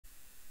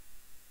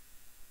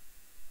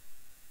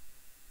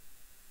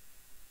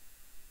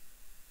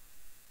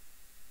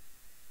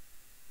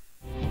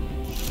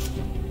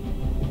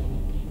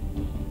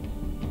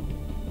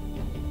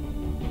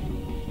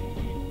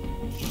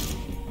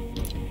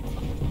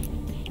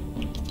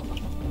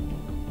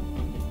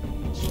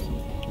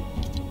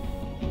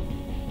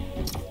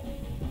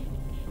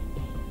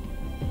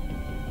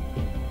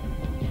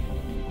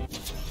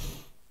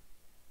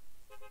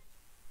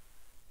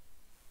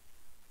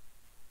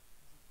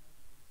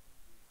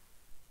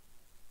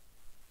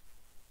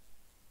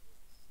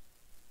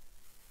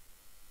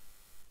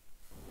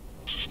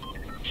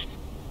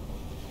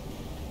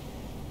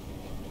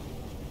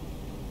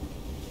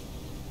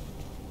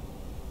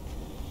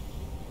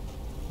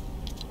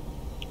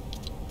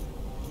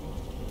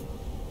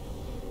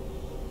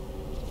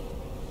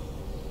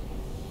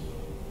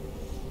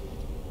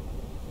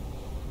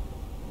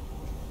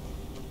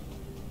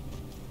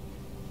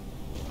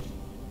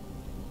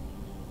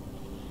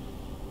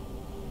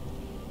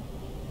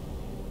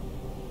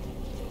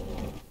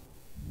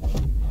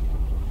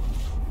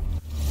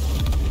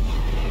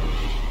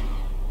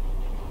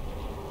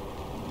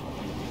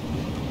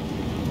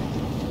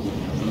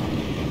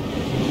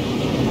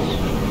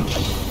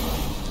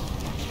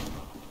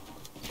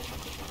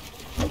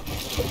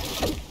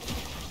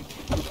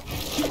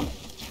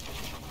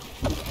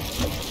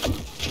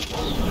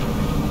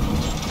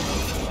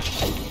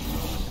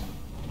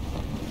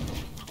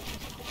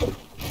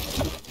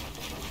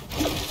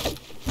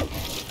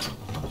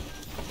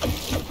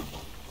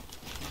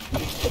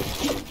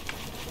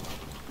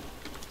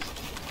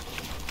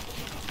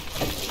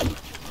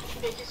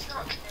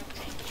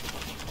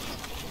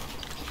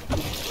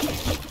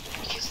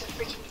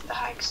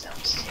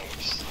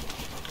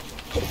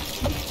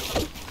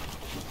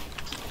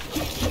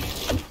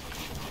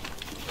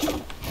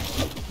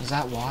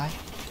that why?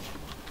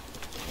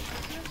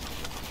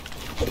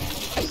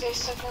 Because they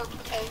suck up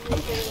every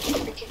bit of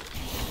freaking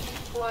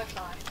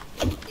Wi-Fi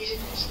using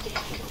this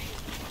damn computer.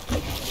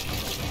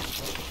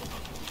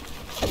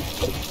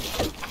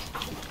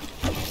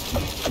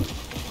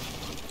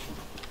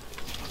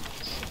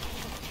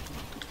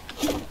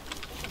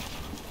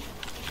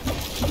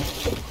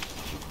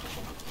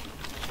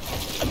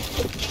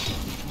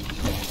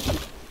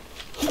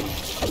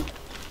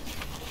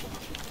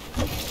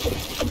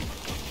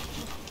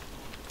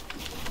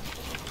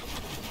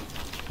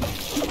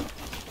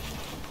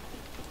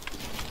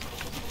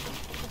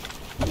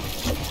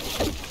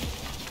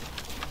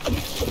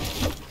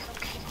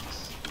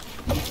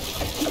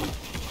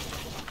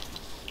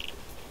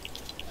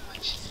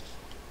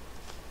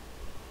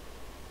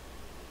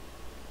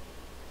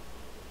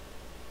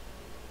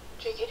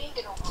 Jake, it ain't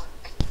gonna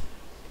work.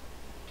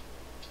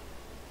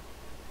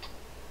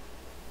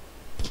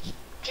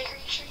 Jake, are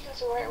you sure you got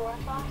the right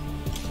Wi-Fi?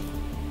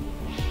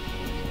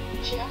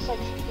 She has like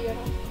 50 of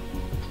them.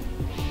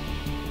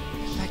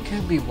 That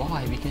could be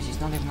why, because she's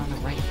not even on the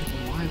right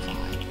freaking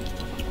Wi-Fi.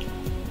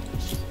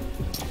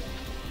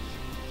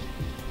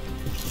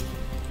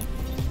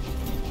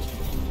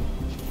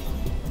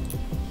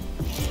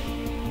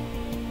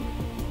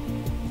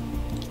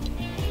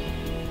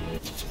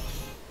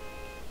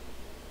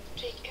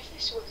 Jake, if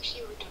this works,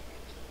 you were done.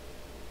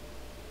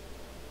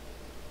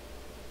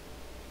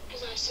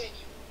 Because I said you.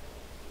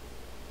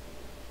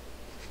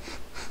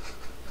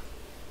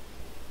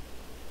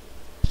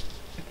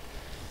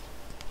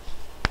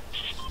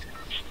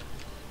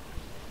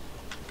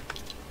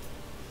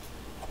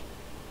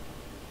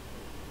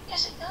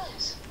 Yes, it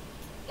does.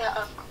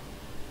 Yeah,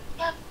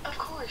 of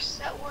course,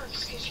 that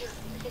works, because you're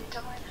freaking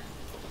dumb.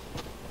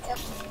 Yep.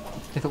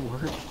 Did it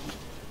work?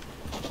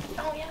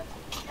 Oh, yeah.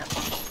 Yep.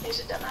 There's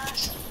a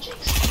dumbass.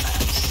 Jake's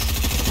dumbass.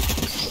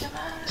 Jake's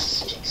dumbass.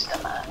 Jake's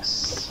dumbass.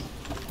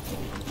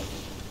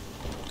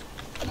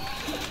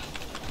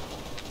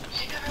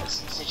 You never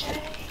listens to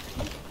Jay.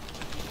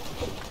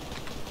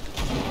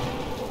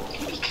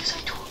 Because I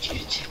told you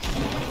to check the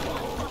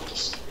one, you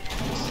stupid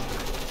ass.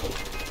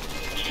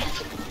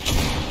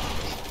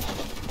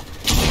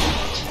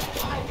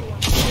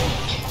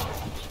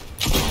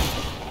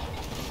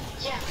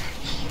 Yeah.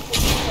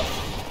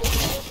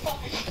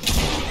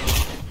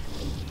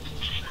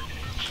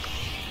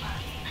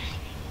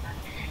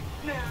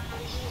 No,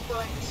 he's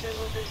going to serve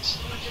over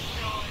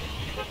 $200.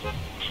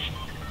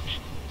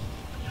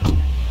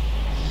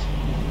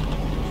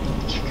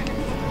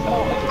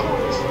 Oh, of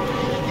course.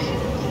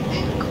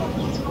 Of course,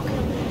 he's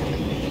walking over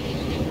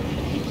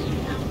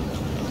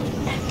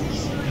every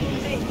single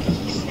thing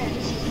he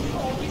says, he's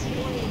always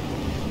blaming.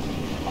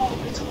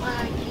 Oh, it's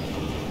laggy.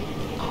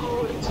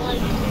 Oh, it's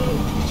laggy.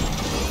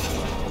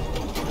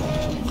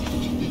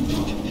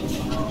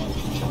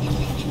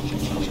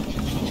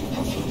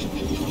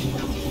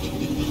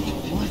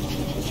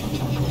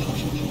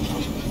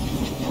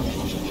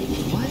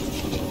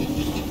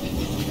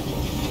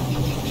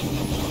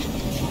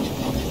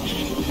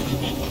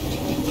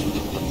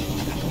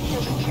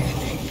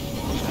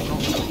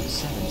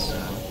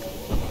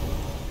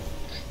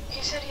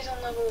 He said he's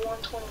on level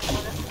 121.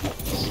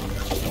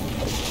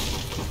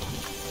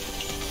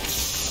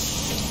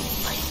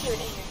 I can do it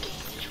in your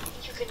game.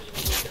 You can even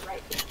get the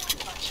right thing on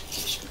bunch of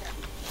position grab.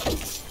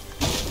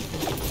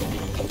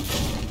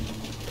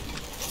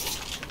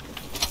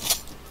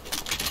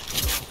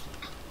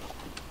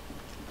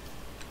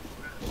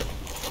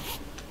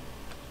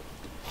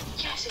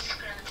 Yes, it's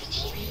coming out of the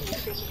TV, you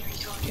freaking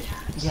retarded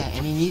ass. Yeah,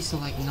 and he needs to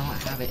like not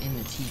have it in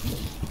the TV.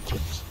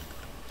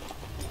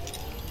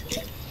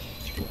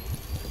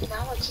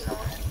 Now it's not.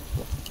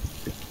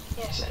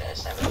 Yes, it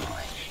is. Never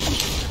mind.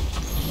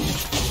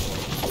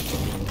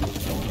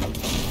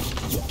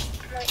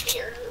 My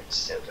ear hurts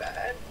so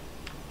bad.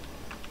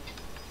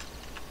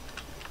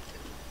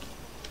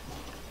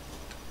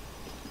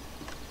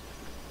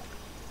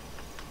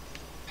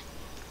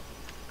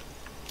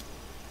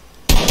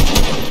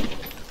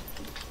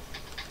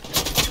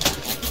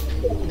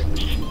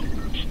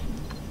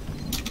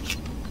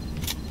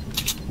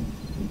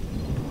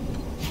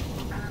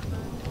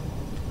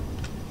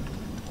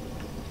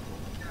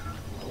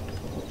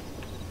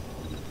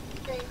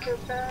 Think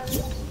about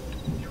it.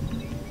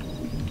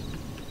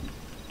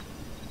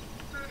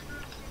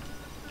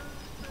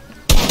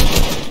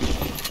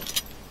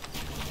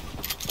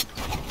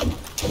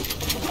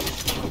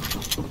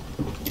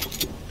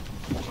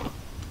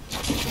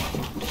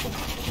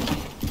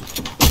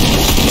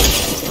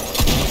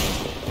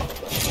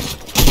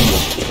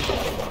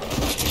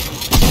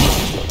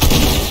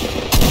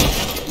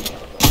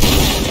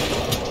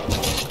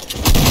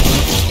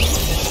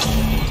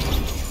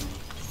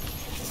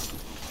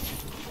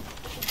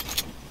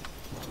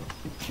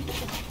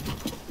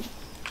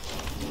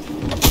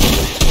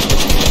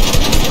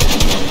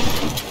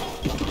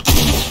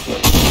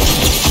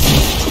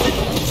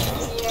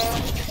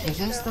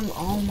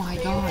 Oh my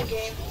god.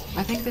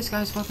 I think this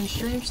guy's fucking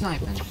stream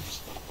sniping.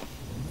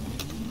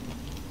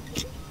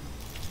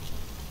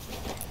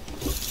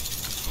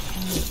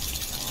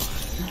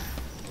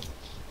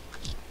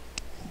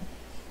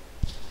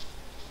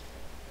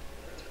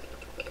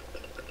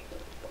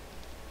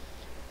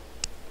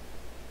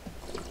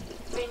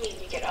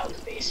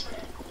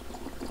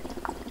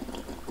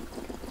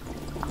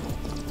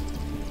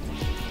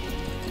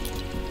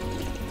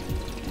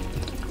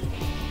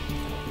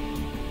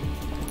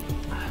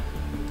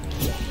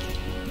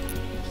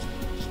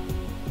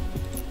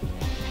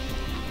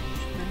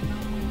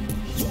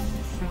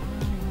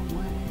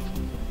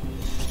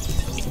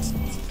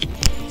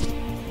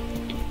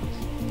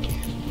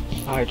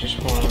 I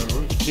just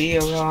wanna be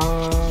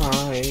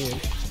alive.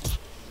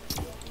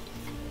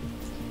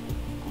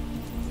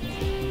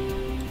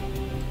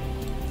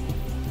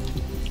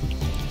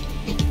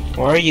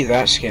 Why are you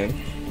that skin?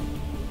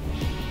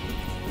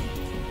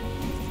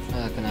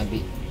 Can I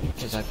be?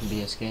 Because I can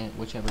be a skin,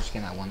 whichever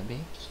skin I want to be.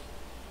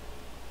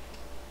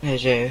 Hey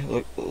Jay,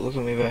 look at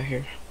me back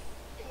here.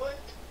 What?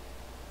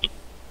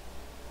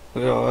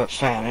 Look at all that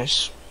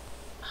fatness.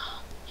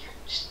 You're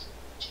just...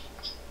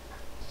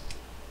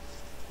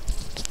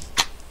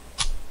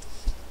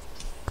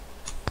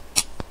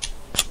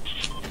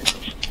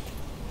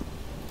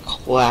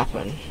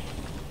 Clapping.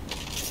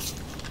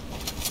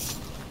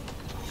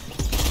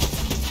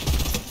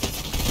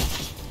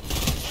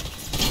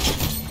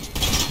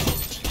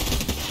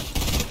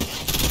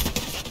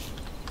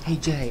 Hey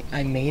Jay,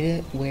 I made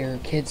it where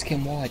kids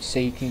can watch, so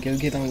you can go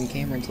get on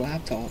Cameron's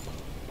laptop.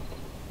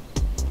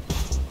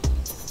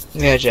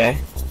 Yeah, Jay.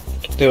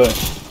 Do it.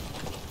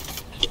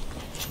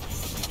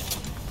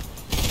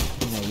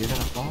 No, you're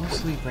gonna fall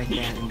asleep right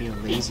there and be a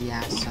lazy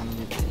ass son of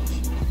a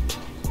bitch.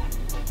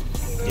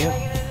 Yep.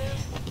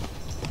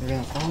 You're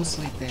gonna fall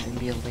asleep there and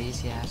be a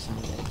lazy ass son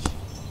of a bitch.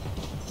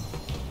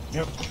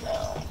 Yep.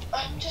 No,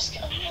 I'm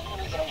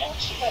not gonna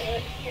watch you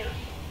right here.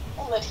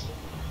 I'll let you.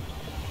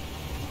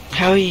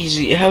 How are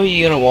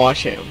you gonna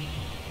watch him?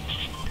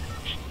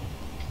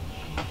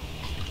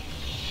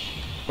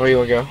 Where you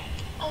wanna go?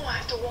 Oh, I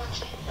have to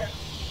watch it.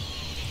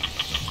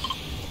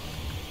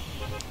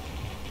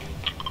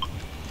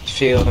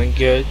 Feeling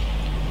good?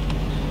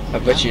 I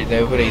bet you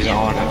nobody's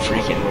on at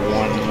freaking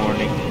 1 in the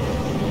morning.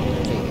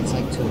 Okay, it's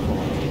like 2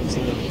 o'clock. It's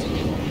literally 2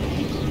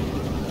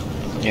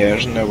 o'clock. Yeah,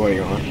 there's nobody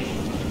on.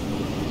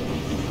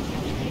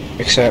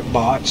 Except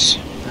bots.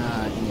 Yeah.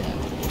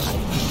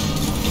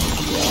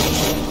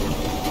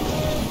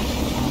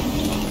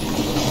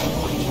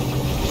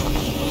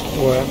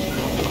 What?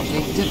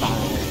 Hey, dip out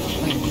of there.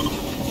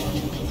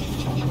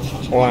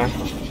 Why?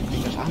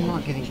 Because I'm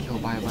not getting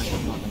killed by a bunch of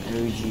fucking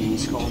OG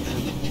skull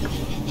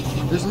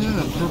troopers. There's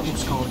literally a purple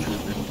skull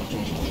trooper.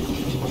 Okay.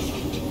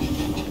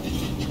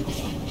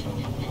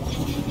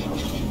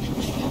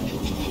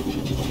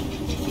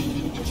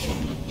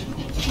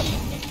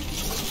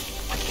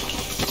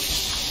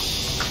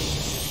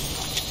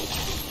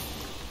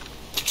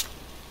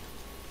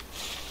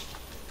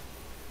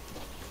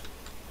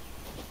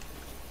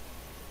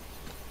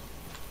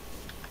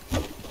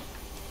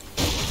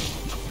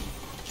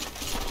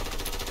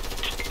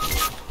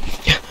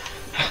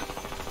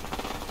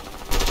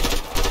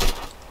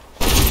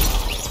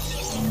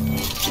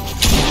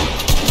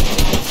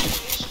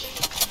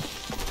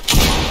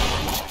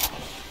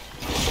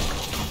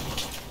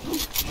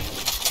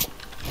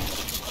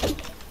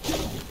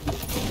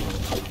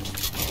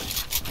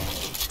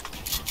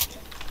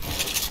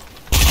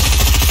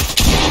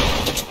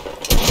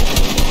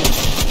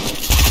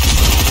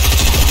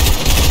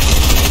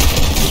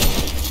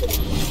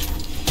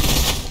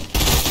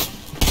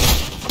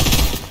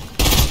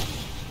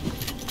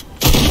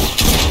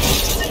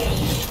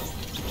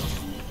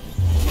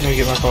 Let me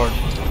get my card.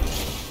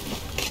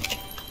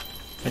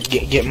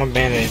 Get my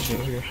band-aid.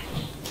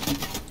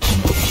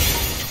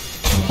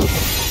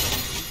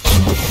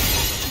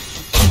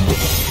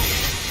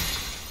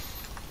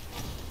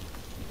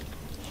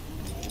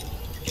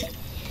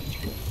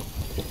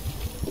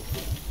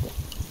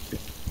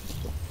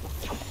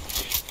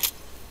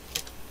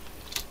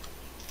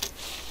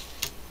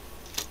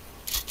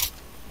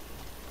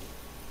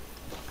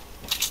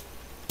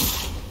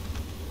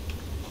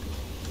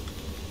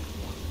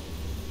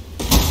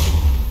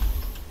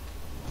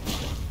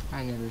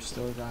 I never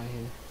still got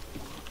here.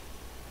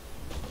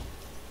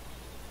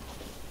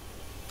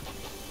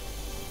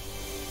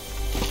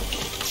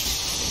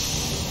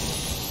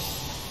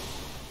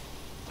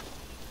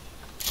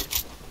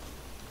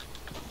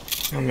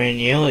 I mean,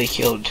 you only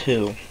killed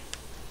 2.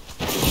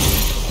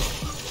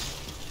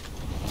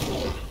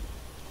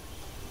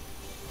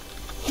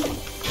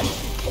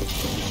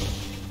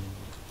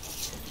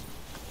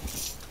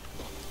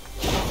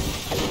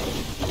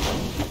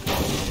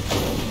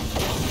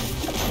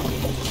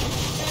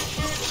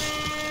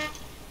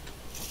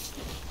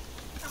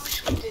 I wish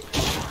we did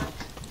not have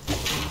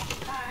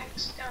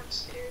bags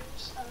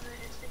downstairs on the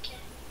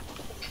freaking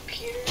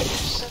computer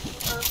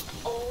sucking up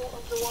all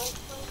of the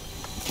Wi-Fi.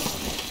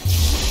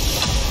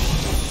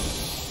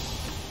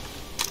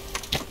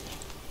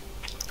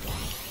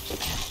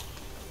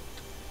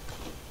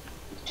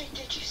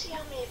 Did you see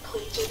how many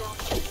plates are down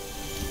there?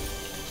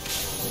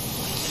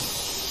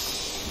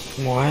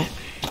 What?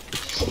 Did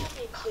you see how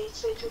many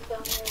plates they took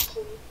down there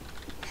too?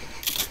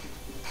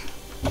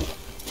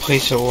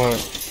 Place of what?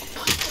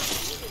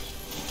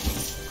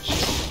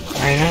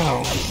 I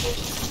know.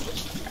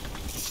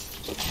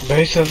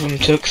 Both of them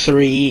took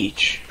 3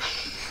 each.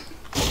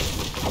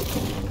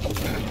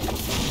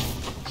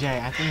 Jay,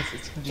 I think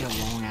it's gonna be a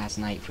long ass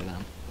night for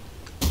them.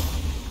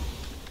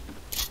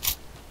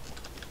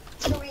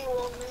 It's gonna be a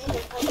long night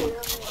if I get on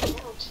right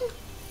now too.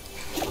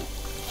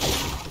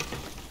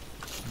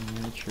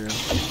 Yeah, true.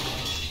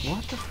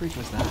 What the freak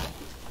was that?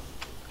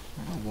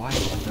 I don't know why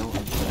it's built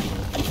like that.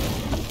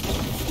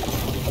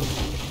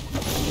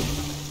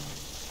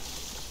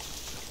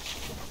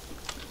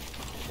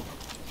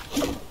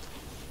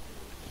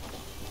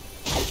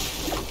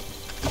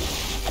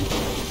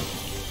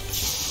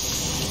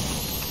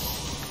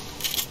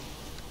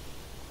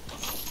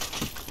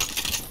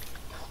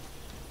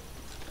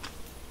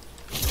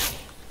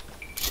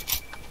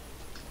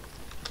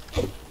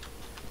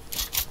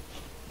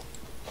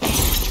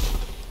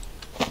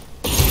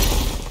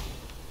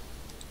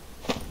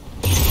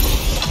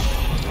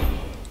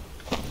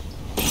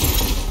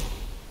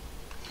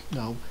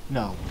 No,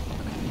 no.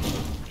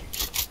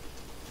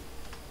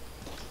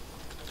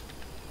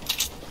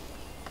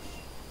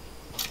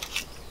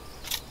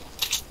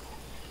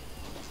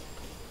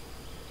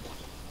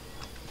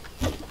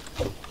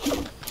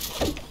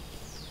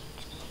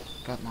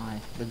 Got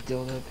the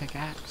dildo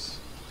pickaxe.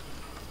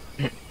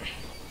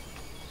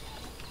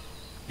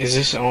 Is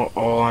this all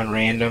on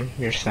random,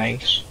 your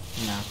things?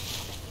 No.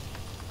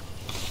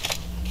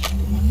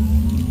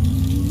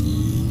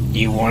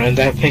 You wanted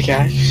that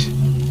pickaxe?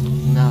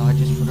 No, I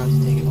just forgot to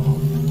take it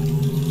off.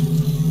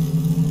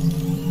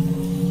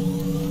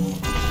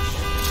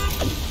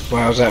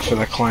 Why was that for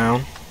the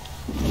clown?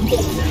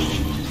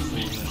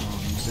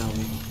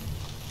 Zoe.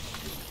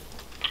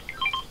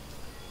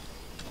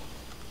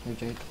 Here,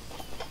 Jake.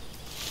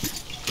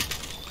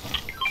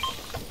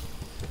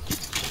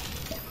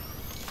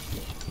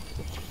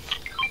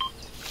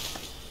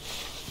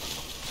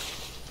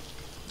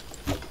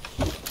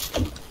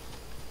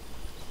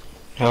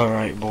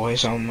 Alright,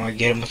 boys, I'm gonna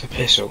get him with a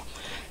pistol.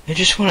 I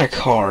just want a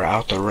car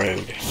out the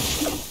road.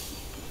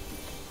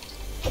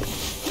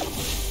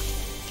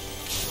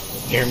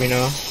 Hear me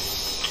now?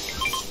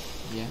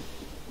 Yeah.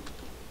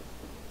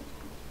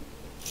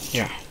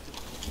 Yeah.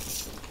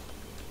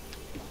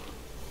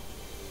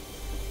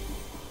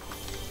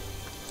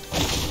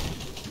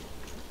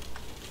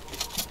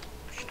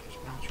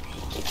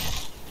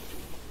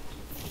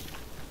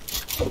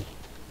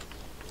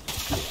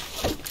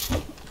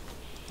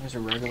 There's a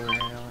regular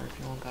AR if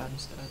you want that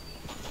instead.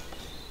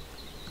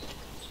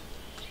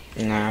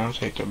 Nah, I'll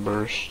take the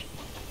burst.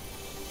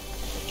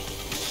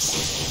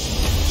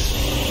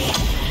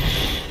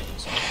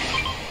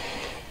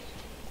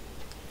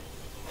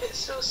 It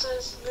still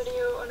says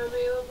video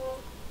unavailable.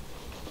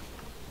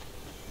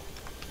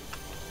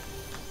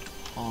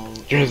 Oh,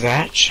 You're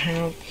that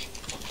child?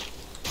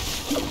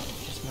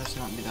 this must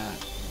not be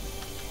that.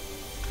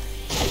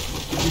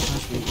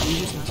 You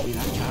just must be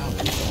that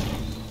childish.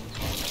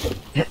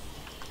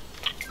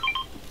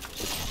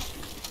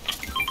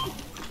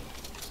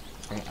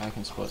 I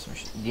can split some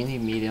shit. Do you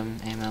need medium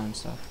ammo and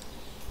stuff?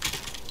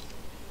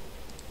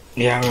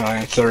 Yeah, I'm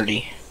only at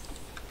 30.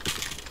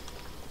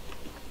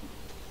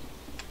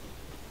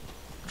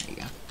 There you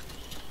go.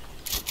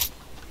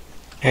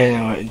 Hey,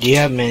 no, do you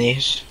have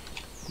minis?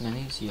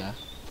 Minis? Yeah.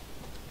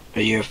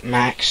 Or you have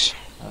max?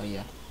 Oh,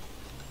 yeah.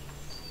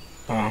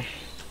 Oh.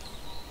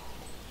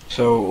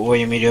 So, what do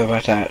you mean to do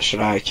about that?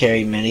 Should I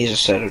carry minis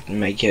instead of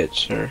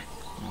medkits, or?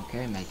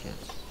 Okay, make it.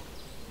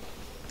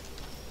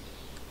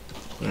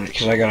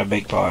 Because I got a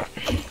big pot.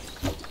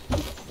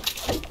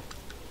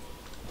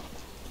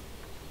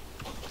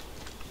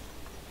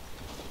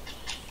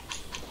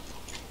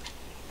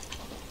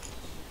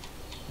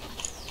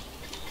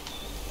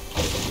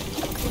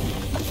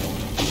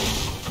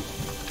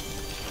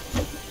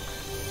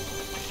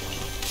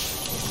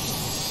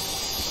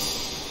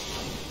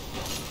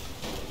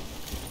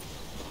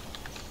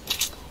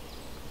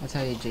 I'll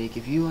tell you, Jake,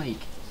 if you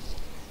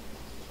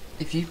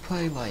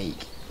play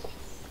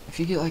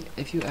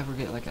if you ever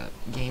get like a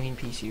gaming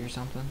PC or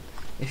something,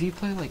 if you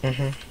play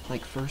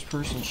like first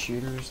person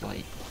shooters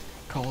like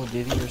Call of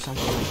Duty or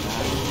something like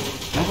that,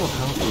 that'll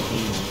help your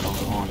gaming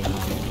on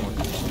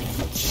Fortnite.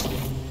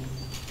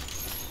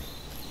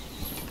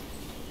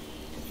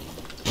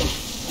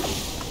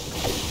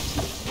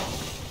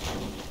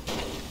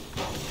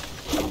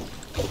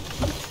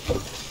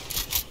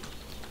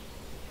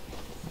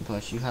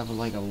 Plus, you have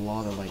like a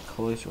lot of like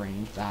close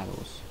range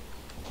battles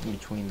in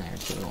between there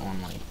too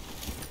on like.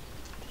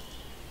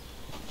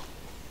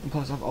 And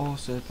plus, I've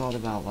also thought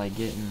about like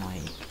getting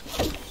like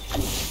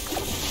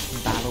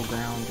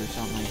Battleground or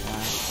something like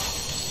that.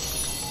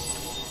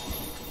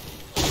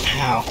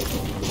 How?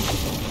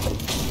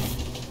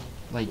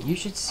 Like you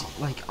should see,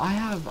 like I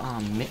have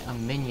a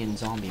minion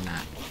zombie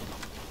map.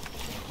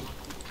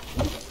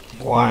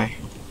 Why?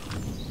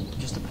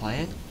 Just to play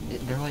it.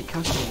 They're like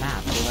custom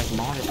maps. They're like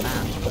modded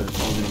maps for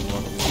Call of Duty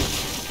World of War.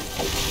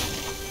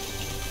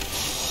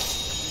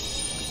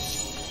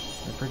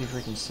 They're pretty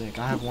freaking sick.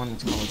 I have one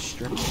that's called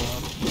Strip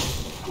Club.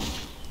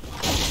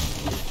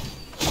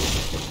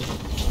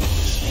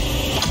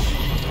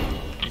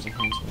 There's a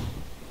henchman.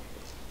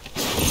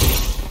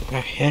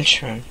 A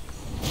henchman?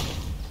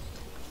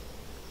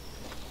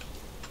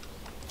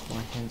 Or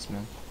a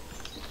henchman.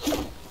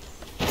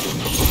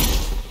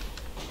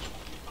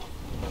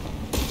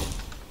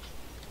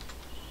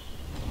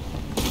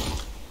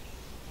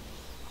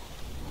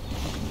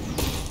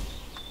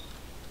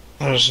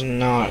 That is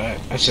not.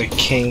 That's a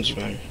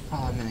Kingsman.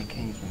 Oh, I'm in a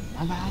Kingsman.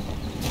 My bad.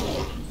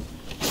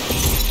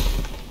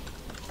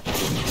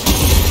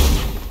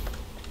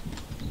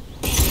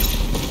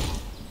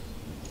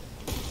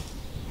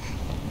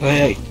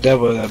 They like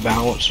double the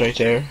balance right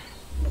there.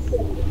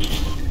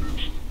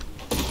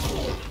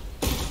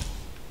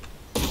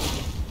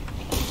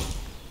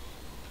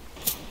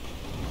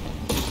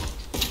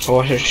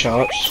 Watch his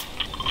shots.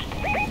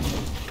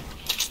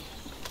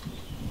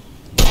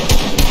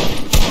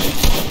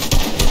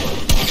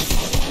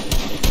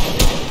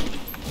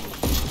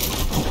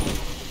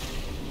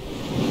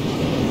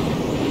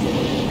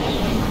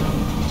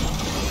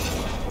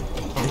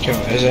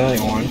 Okay, is there only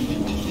one?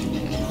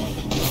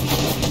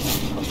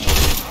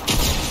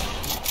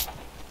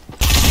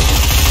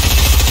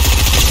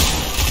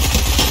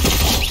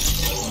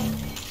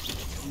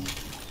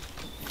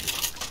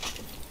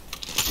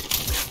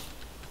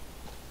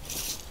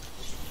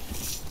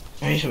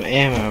 I need some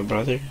ammo,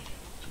 brother.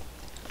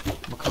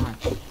 What kind?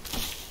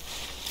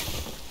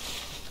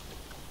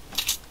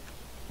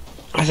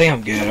 I think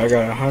I'm good. I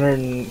got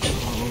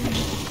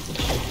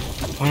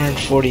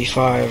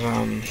 145,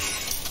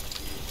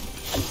 145,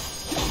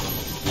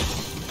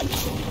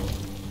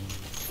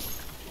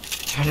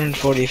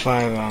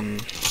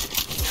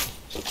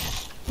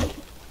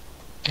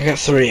 I got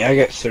three,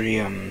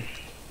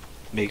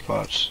 big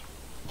pots.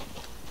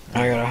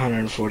 I got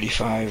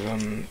 145,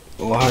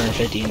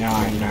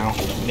 159 now,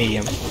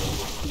 medium.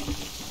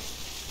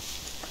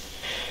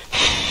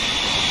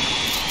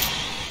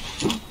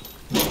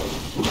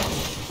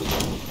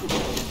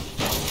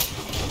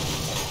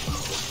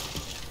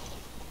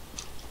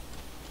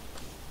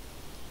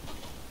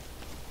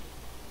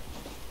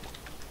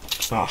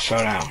 Oh, fell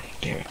down.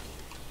 Damn it.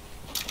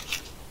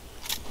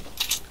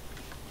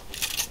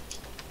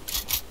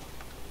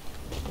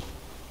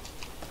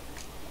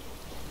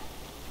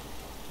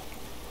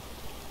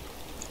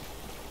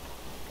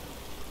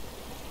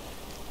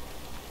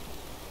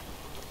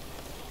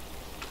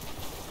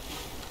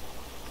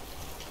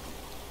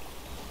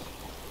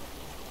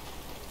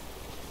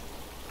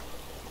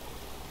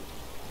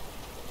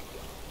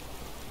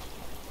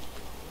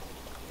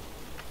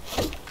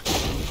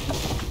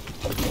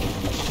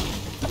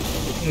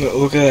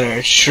 Look at that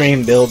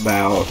extreme build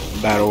battle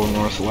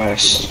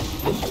northwest.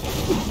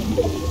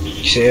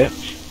 You see it?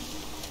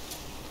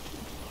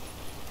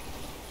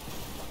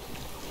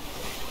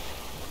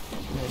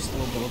 There's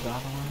still build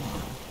battling?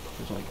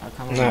 Or like, I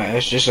kinda No,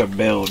 it's just a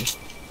build.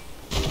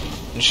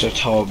 Just a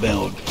tall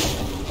build.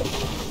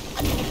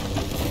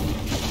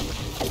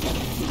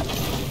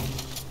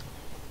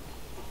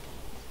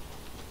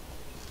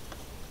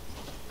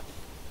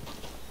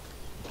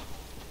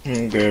 I'm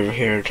gonna go over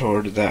here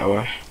toward that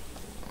way.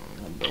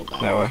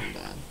 That way.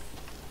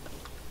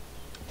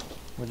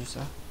 What'd you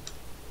say?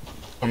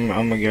 I'm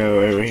gonna go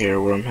over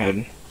here where I'm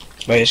heading.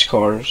 By his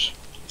cars.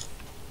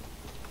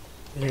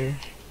 Here.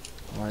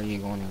 Why are you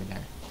going over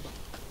there?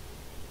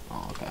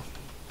 Oh, okay.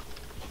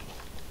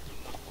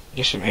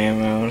 Get some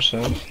ammo and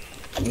stuff.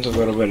 There's a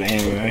little bit of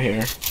ammo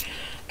here.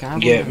 Can I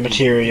have Get one of them-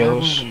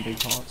 materials. Can I have one of them big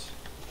pots?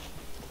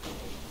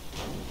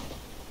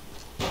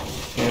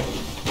 Yeah.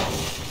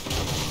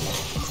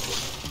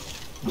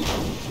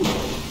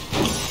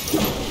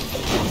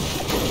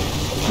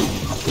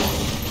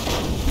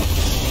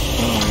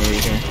 Oh, over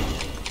here.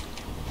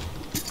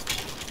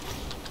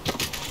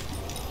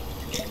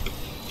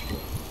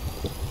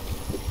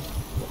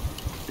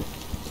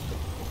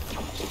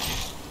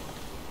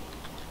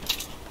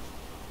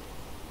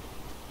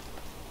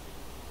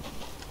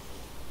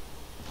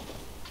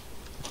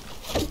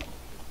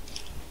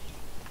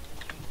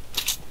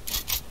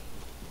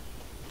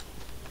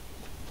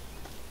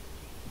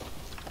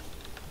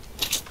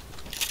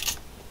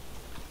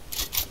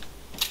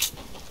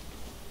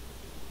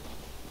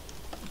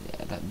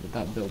 Yeah,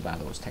 that build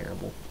battle was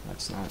terrible.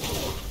 That's not.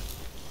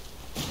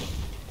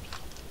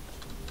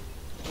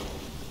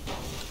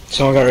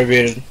 Someone got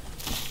rebooted.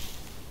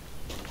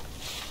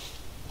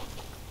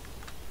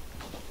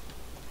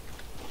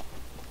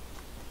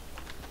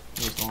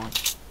 He's gone.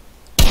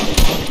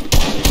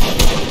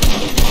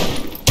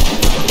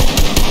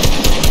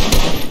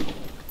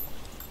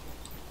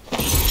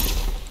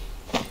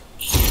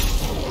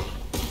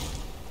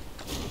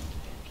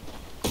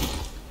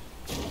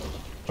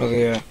 Where's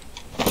he at?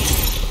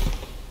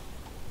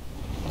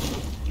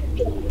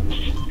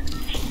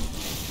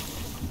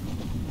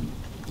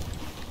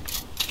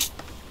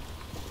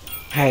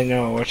 Hey,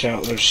 no, watch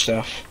out, there's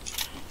stuff.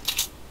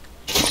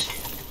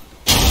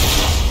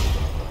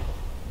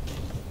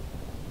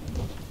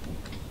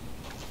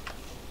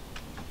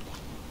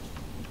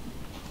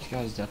 This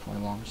guy's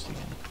definitely launched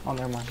again. Oh,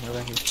 never mind. They're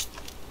right here.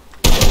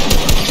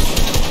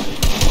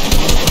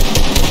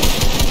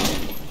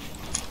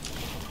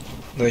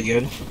 They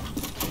good?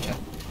 Yeah.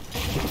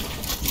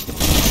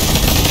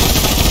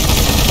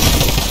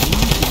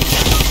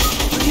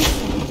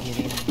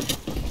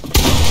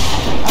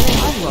 I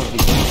love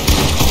these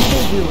guys. All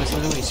they do is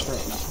literally spray.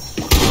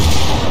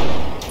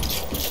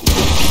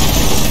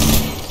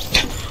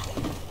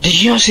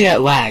 Did you not see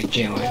that lag,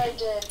 Jalen? Yeah, I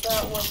did.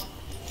 That was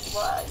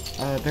Why?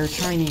 They're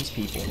Chinese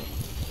people.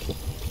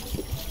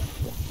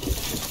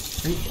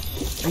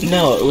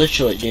 No,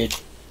 literally, dude.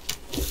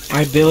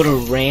 I built a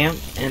ramp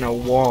and a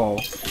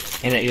wall,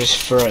 and it just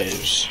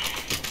froze.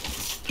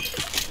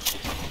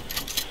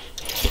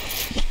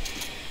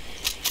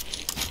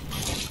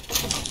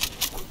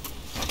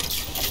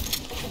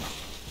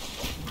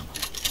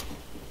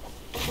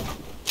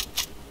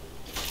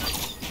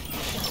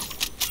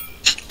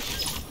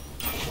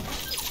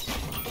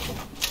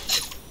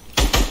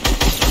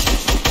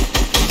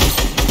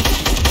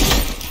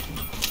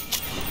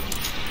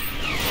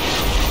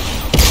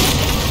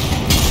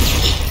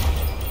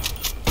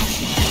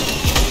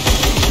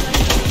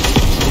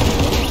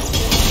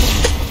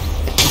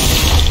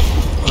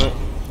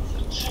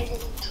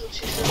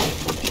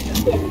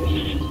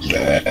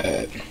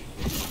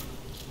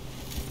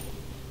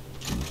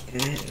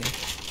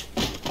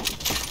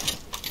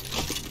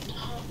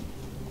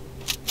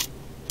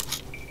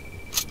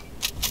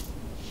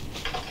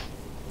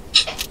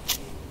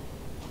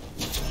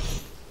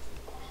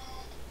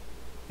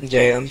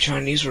 Yeah, them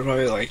Chinese were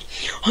probably like,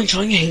 I'm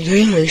trying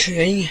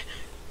to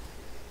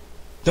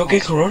don't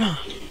get corona.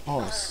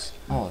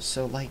 Oh,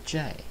 so like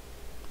Jay.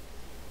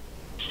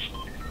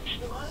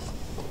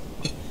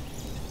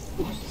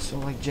 So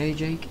like Jay,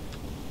 Jake?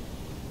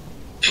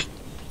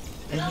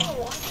 No, I'm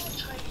not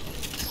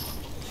Chinese.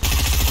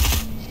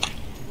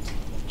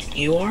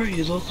 You are?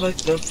 You look like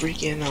the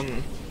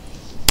freaking,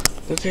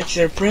 look like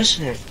their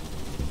president.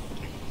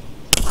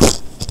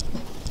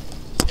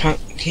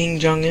 King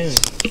Jong-un.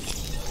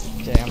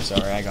 Jay, I'm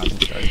sorry, I got him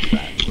started with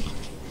that.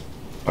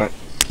 What?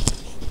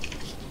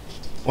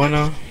 Why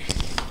not?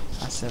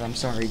 I said, I'm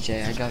sorry,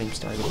 Jay, I got him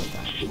started with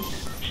that.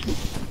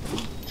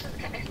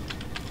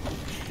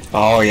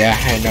 Oh yeah,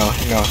 I know.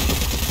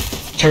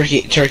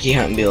 Turkey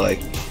hunt and be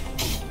like,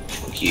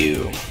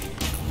 you.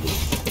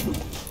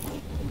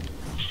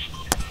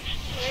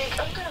 Nick,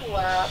 I'm gonna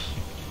laugh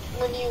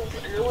when you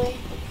literally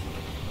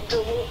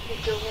don't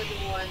go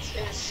in once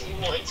and see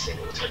one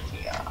single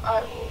turkey.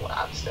 I will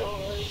laugh so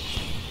hard.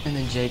 And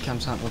then Jay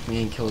comes hunting with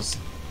me and kills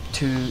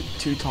two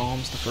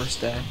toms the first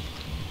day.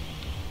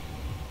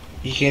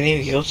 You can't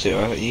even kill two.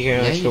 You can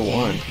only kill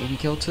one. You can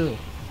kill two.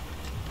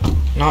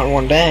 Not in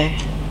one day.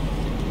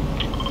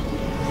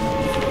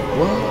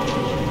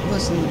 Well,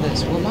 listen to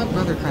this. Well, my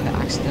brother kind of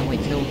accidentally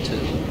killed two.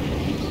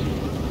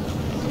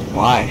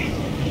 Why?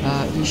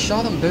 He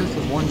shot them both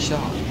with one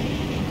shot.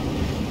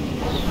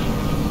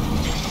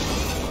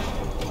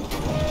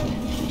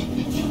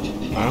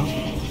 Well,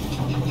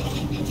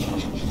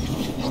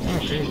 It's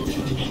kind of crazy.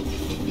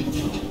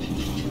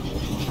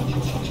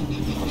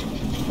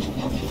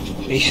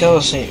 you still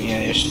the same.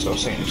 Yeah, you're still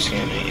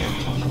scamming. Yeah.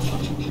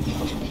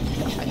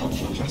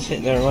 I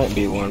think there might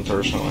be one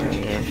person around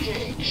here.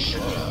 Jake,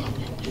 shut up.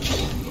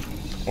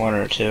 One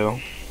or two.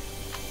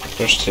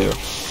 There's two.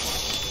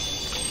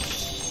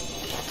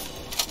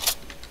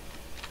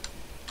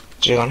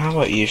 Jalen, how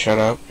about you shut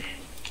up?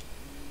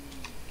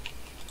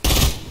 You're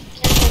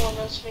the one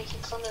that's making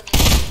fun of me.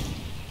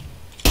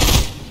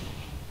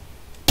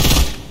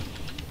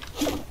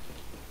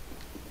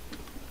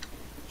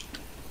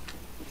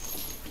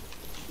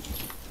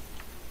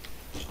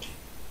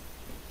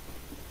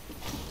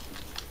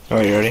 Oh,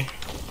 you ready?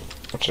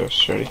 Watch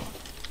this. Ready?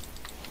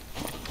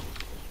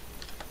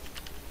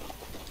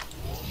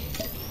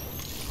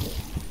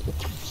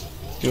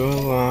 Do a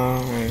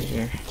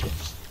lie.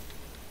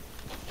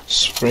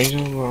 Spring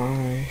a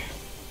lie.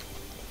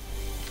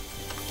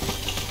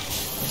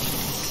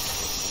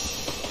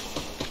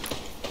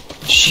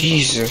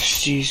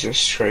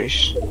 Jesus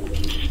Christ.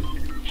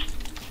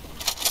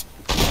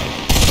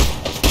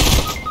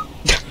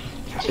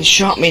 It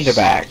shot me in the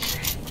back.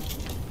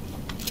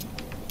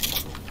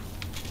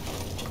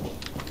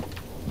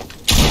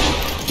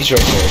 He's right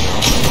there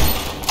now.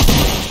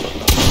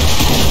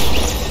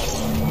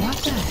 What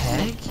the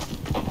heck?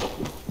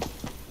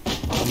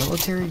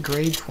 Military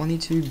grade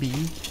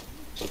 22B?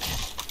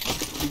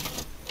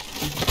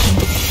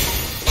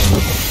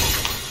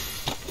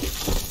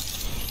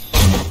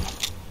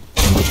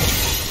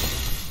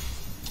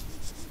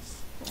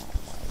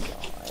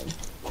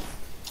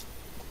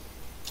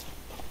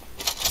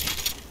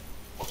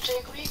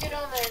 Jake, will you get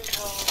on there and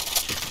tell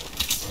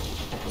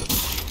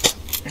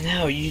him?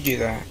 No, you do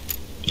that.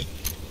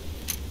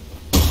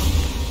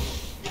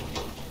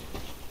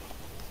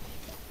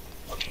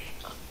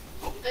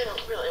 They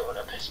don't really want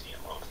to piss me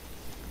off.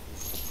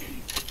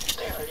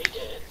 They already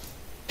did.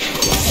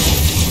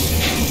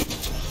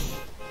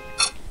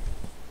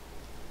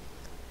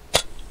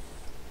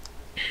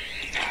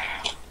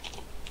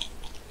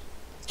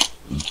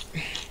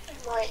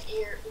 My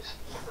ear is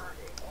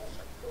hurting. Oh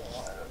my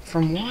god.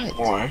 From what?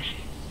 Why?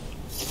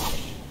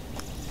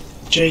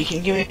 Jay, can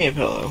you give me a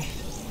pillow?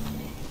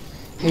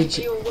 Hey,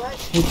 You what?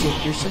 Hey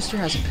Jake, your sister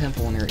has a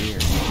pimple in her ear.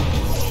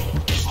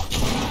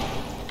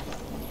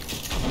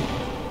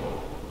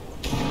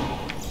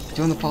 Do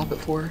you want to pop it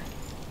for her?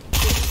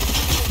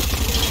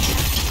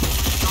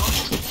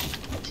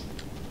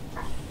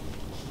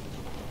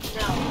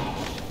 No.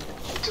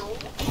 Don't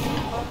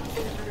come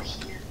over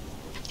here.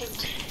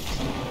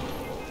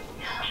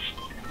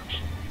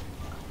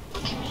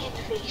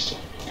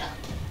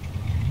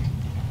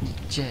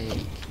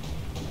 Jake,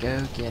 go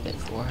get it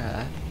for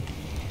her.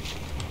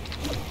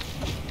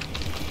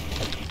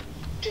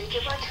 Jake,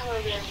 if I come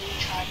over there and you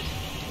try to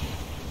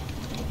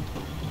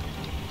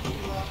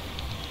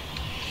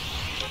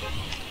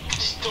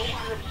just don't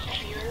hurt me.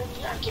 If you hurt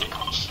me, I'm getting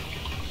punched.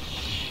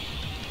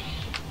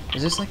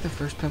 Is this like the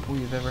first pimple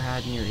you've ever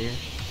had in your ear?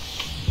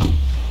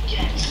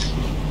 Yes.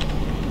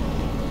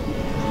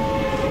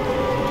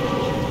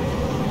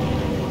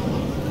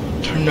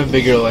 Turn the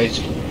bigger lights.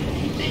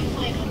 Big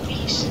light on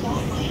me, small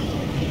light.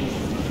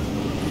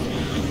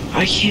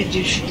 I can't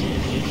do shit.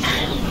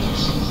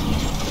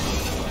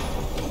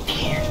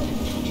 Here.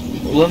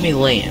 Let me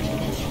land.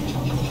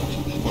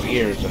 What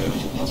ear is that?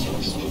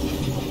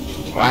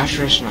 Well,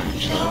 after a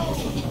smash. After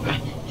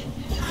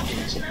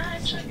this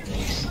match, I can be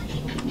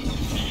asleep.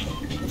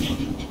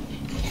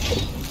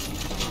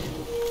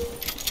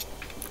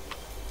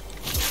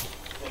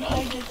 But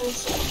I did this.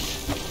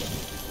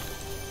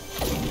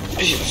 I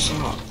should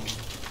stop.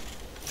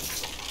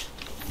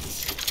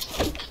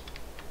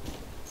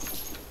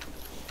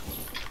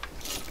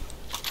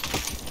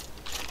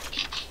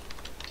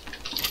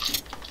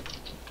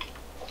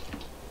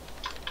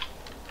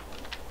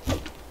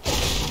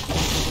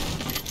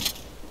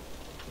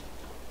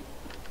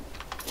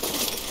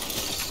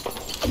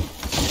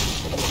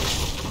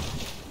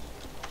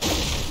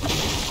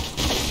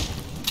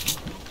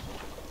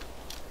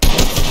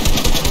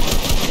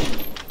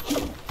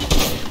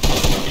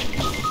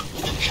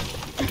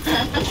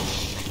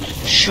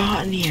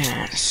 Shot in the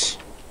ass.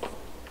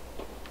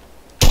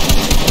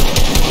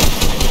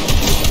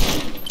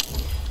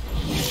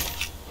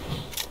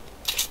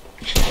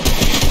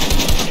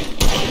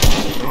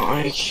 Oh,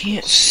 I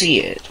can't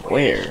see it.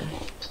 Where?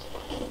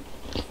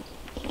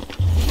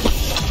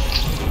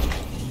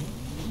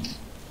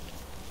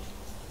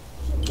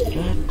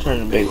 Turn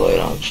the big light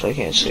on so I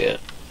can't see it.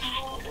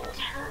 Oh, it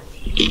hurt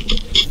me.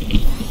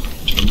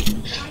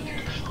 Turn your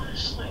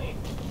flashlight.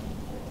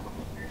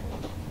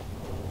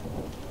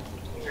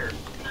 Here.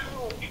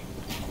 No.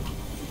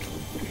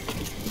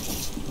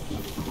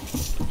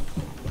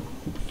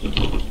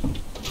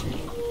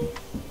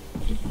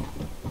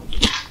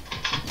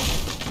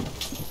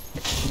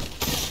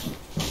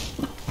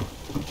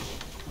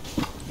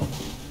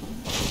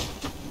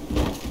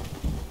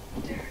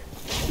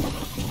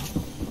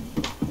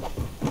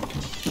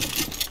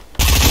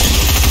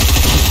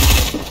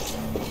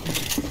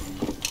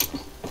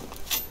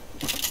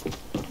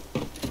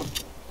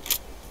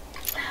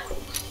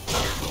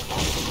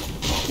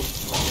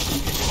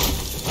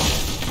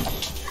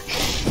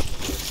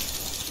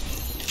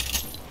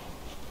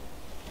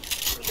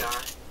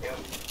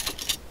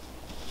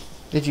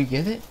 Did you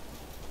get it?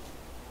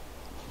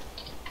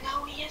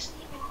 No, he hasn't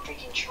even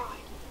freaking tried.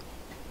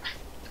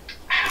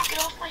 Ow, get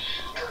off my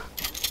hand.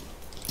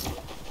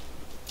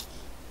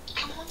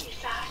 Come on, you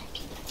fag.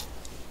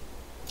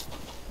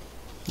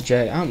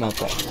 Jay, I'm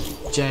up all.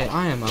 Jay,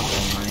 I am up all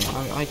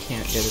night. I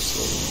can't get to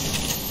sleep.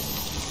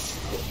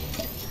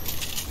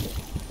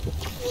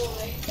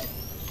 Why?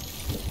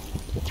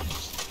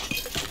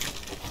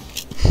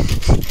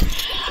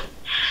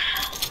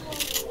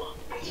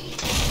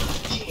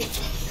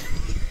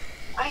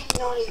 I did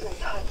not even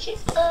touch it.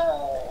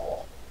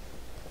 Oh.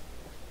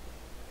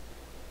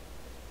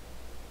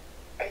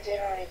 I did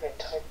not even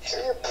touch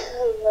it. You're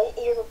pulling my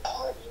ear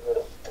apart, you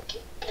little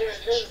fucking. There's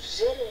no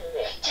zit in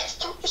it.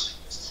 Just don't.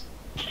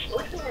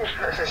 Where?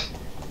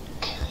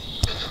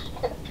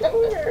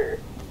 Where?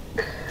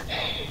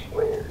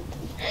 Where?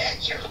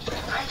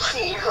 I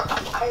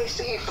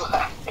see you.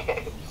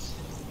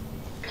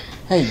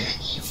 Hey,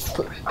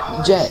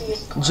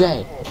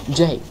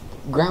 Jay,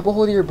 grab a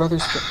hold of your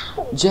brother's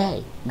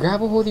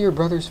grab a hold of your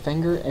brother's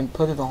finger and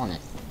put it on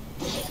it.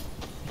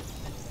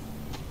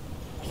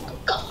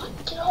 God,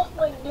 get off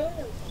my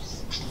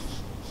nerves.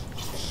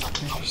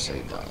 Why'd you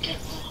say that? Get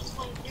off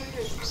my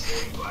nerves.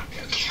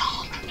 Get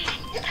off me.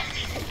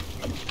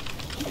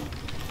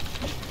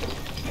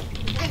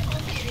 I'm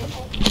getting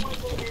all the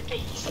ones on your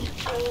face and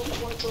all the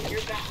ones on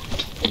your back.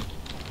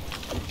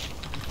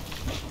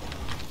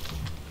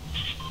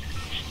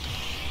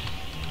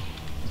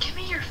 Give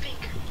me your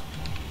finger.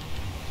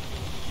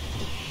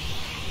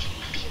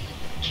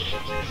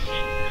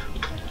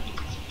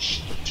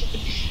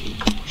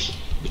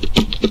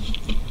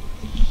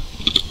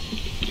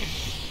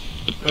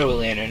 Where we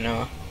landed,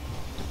 Noah?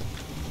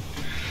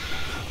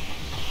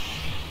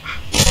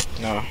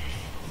 Noah.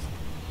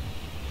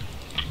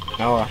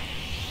 Noah.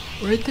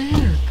 Right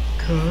there,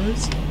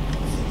 cuz.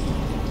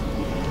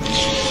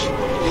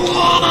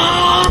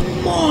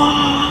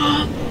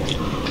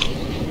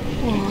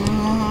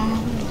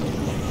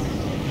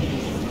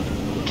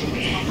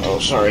 Oh,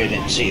 sorry, I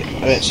didn't see you. I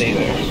didn't see you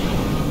there.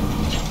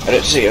 I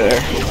didn't see you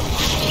there.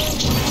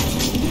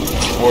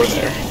 Or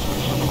there.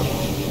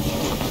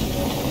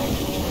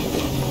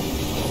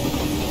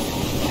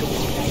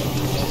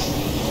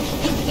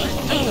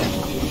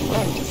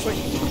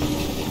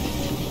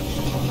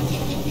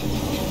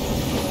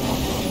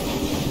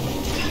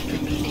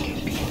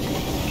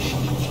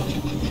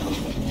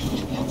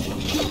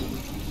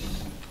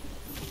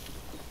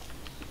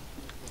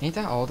 Ain't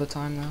that all the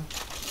time though?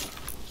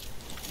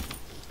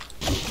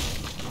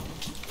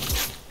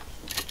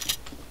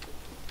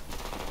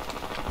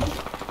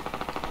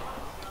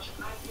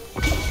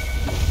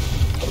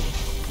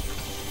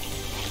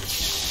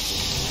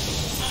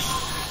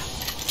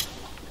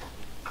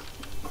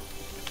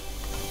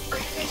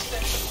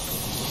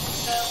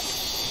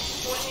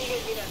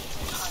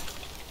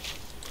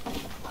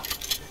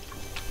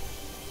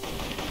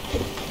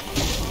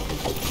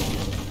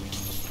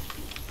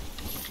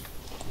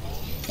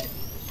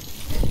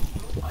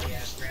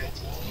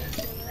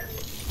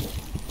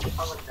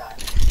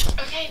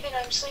 Okay, then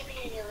I'm sleeping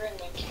in your room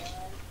then,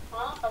 Cameron.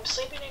 Huh? I'm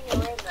sleeping in your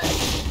room then.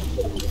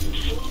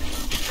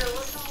 So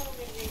what's all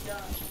gonna be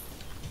done?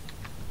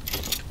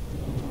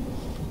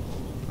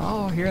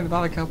 Oh, here in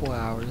about a couple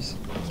hours.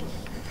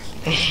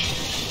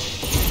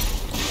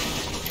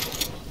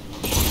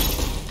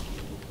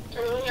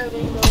 Really? Are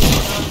they really done?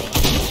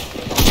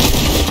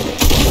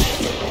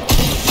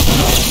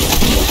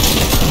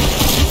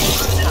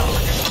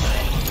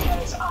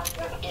 Because I'm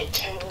gonna get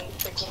totally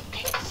freaking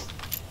pissed.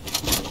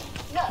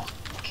 No,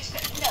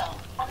 no,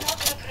 I'm not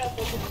gonna put up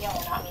with them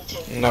yelling at me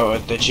too. No,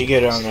 did you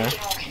get on there?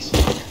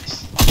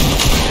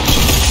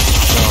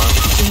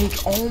 Jake,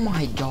 oh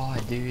my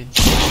god, dude.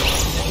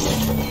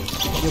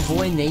 Your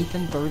boy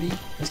Nathan, 30,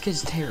 this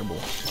kid's terrible.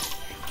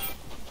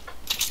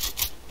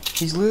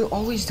 He's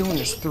all he's doing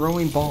is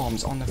throwing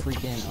bombs on the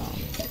freaking,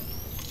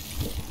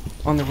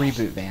 on the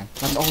reboot van.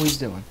 That's all he's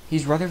doing.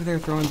 He's right over there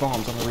throwing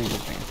bombs on the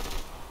reboot van.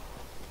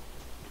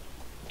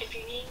 If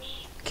you need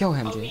me, Kill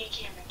him, I'll Jake. be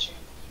Cameron soon.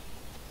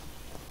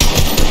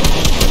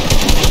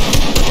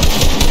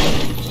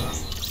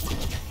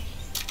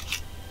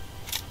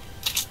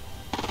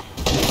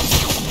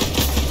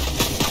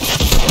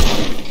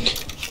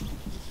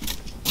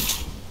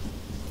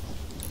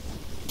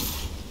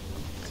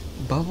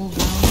 Bubble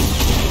gum?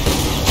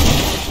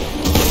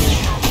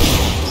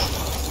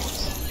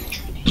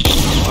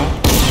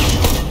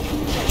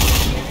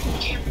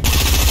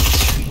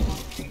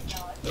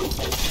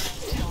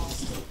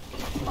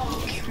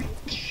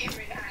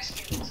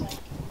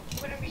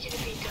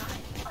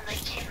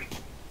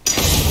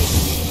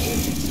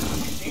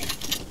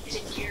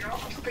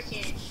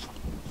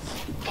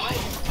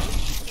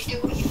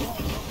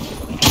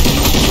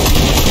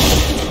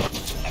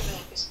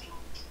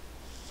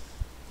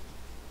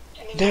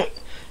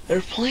 They're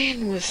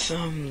playing with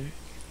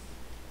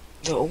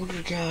the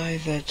older guy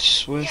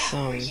that's with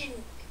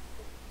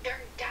Their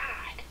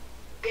dad.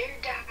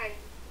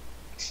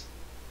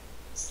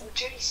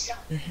 Judy's son.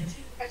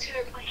 That's who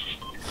they're playing.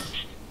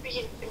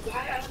 Freaking,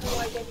 why? I don't know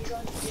why Debbie's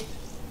on didn't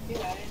do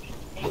that.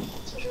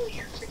 It's really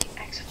her freaking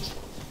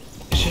ex-husband.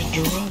 It's a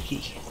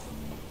druggie.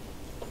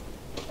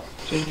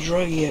 It's a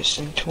druggie at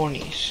some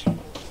 20s.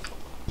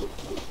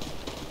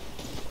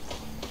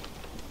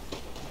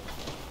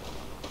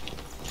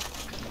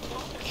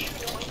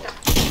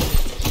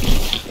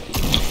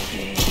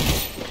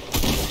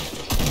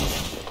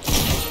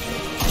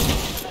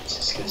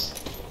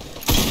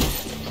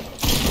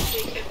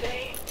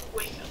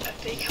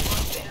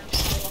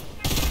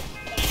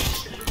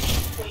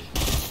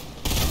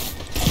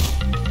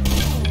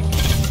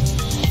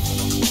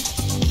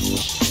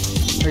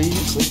 Are you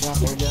sleeping out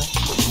there, Jeff?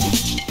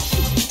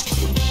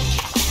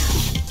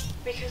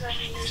 Because I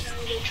mean, there's no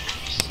other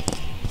choice.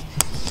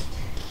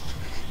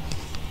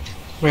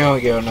 Where do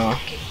we go now?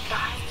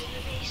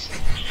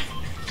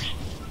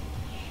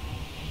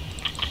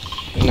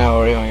 No,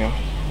 where do we go?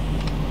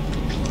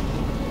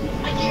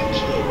 I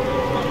guarantee you,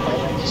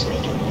 I'm just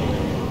making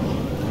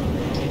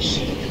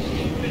shit.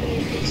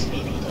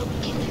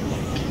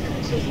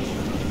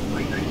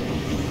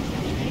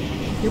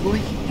 Here, boy.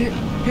 Here.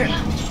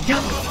 Yo.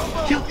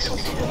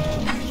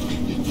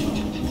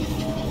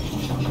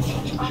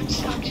 I'm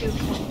stuck too.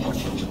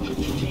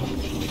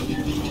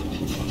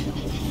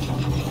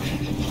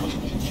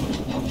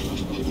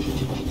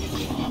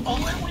 All I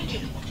want to do.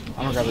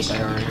 I'm gonna grab this AR.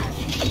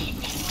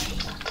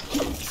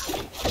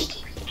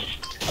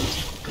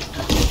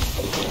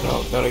 No,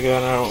 got a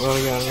gun, I don't got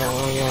a gun, don't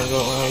got a gun,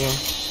 don't got a gun.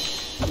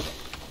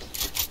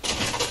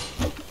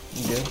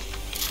 You good?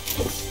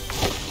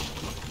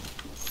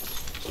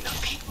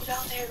 People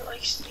down there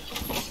like speaking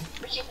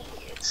freaking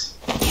idiots.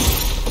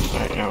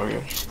 Alright, now we're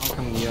good. I'll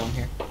come to you on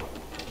here.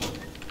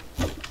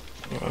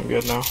 Yeah, I'm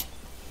good now.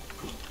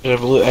 There's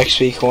a blue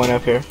XP coin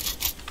up here.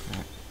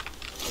 Alright.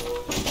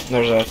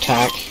 There's a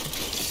tack.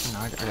 No,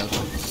 I got a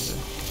pump.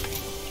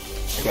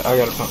 I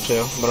got a pump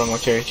too, but I'm gonna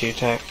carry 2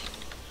 tack.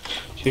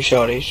 2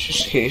 shotties,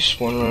 just in case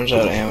one runs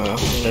out of ammo,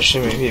 and there's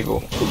too many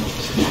people.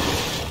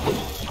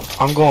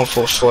 I'm going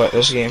full sweat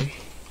this game.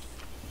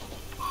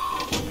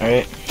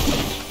 Alright.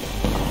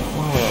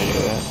 Why did I do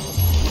that?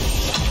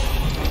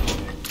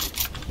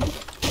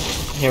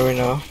 Here we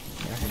know.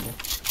 Yeah, here we go.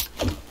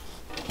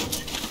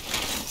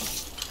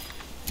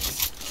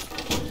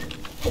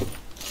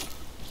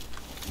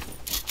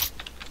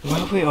 Why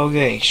are we all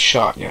getting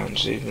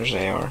shotguns, dude? There's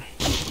AR.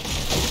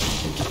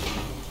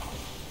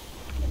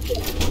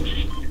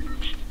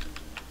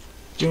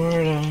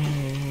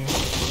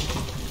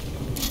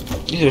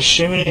 There's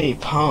so many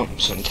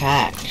pumps and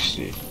tacks,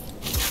 dude.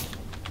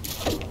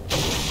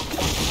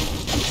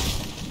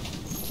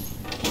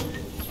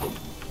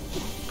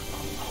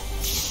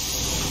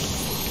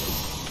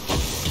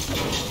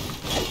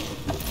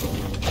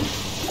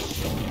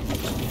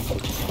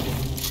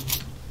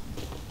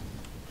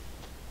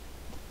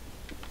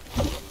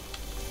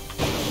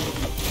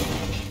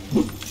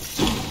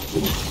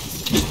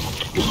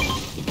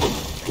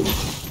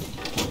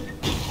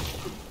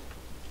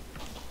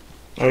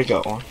 I already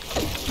got one.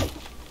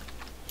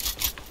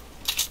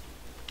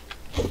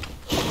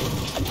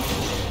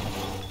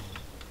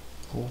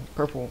 Cool.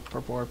 Purple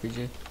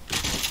RPG.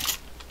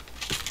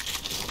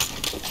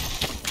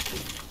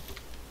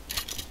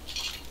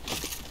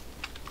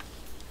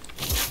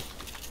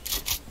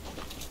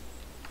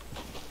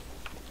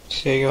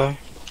 See a guy?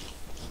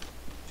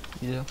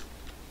 You do?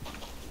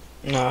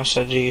 No, I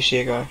said, do you see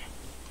a guy?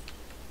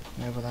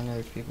 No, but I know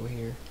there's people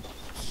here.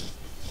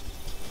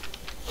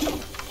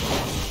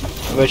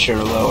 I bet you're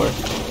lower.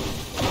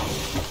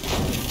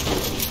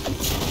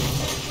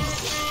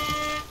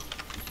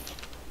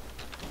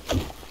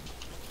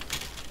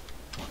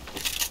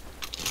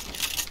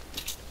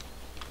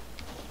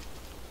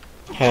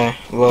 Hey,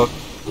 look.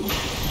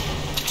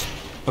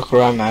 Look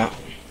where I'm at.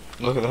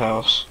 Look at the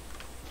house.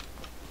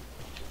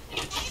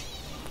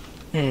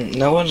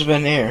 No one's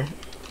been here.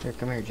 Here,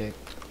 come here, Jake.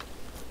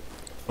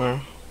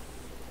 Where?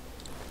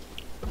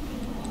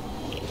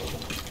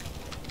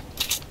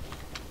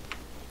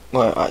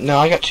 What? No,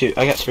 I got 3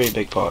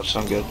 big pots, so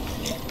I'm good.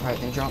 Alright,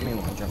 then drop me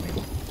one, drop me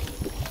one.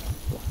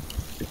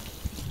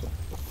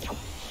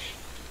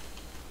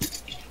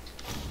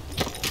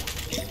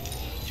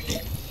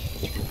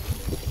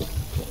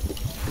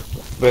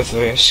 But if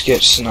I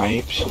get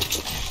sniped,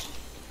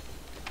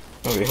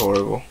 that'd be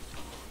horrible.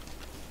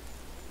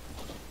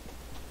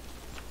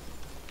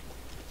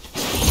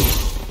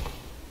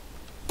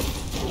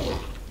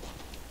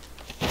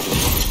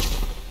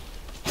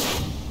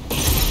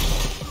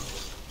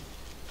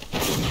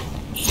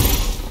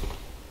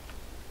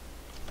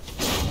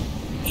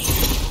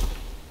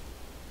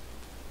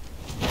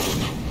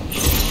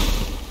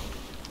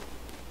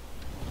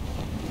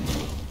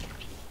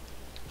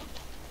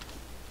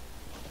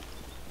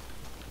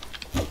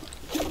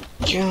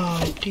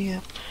 God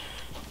damn.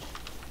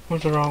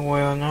 Went the wrong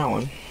way on that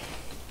one.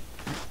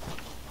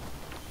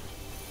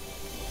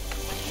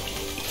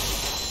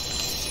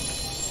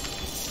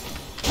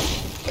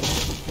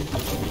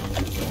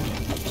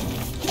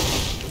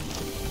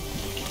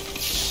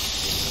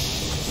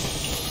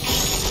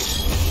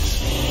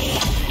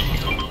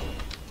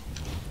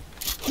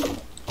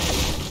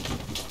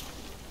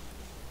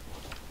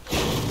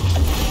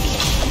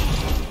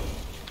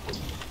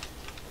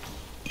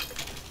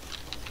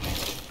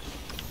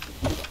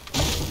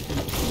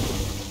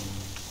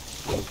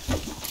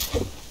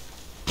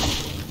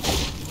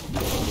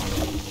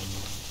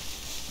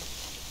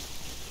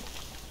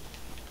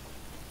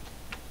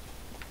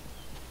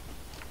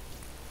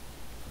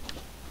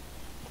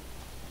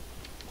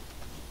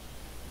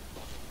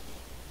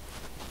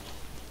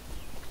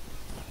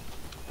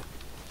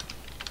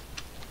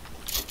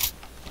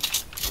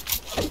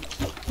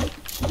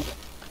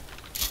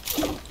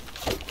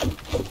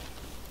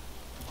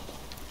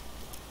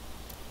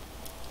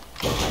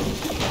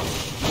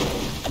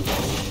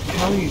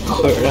 How do you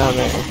clear down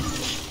there?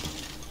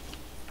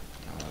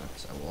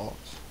 Because I walked.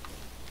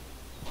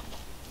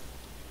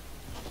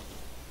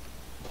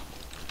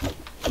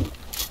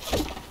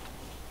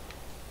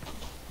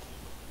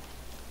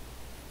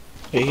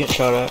 Did you get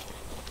shot at?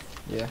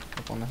 Yeah,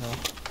 up on the hill.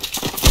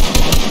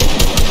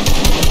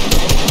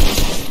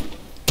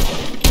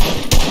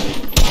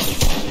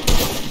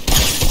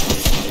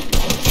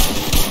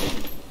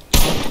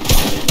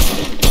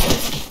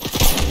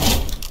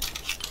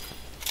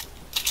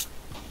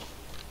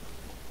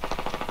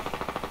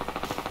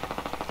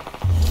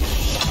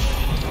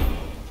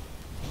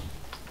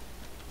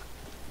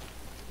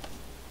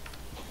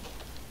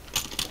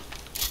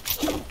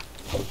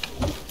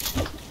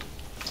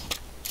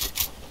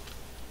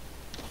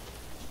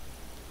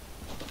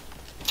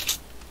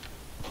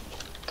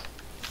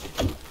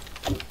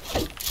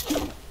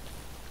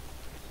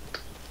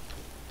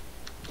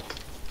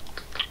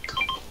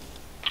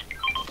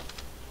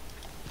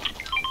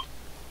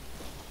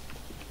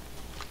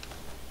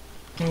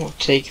 We'll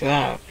take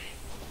that.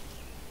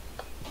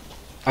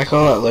 I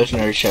call that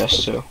legendary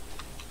chest too.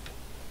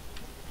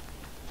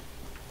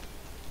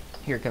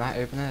 Here, can I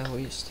open it at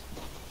least?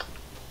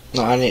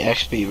 No, I need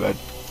XP, bud.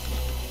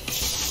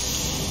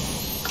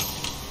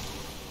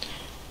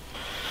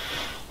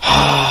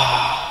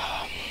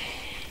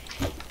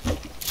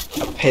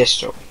 A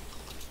pistol.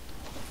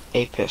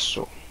 A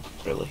pistol.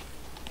 Really.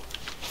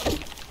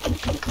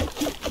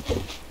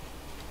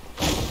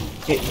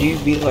 Yeah, you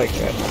be like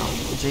that now.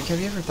 Jake,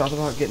 have you ever thought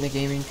about getting a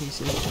gaming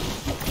PC?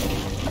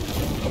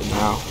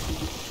 No.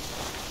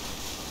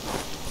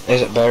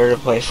 Is it better to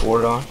play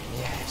Fortnite on?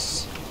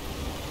 Yes.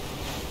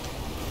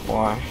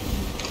 Why?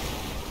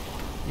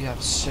 You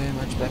have so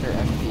much better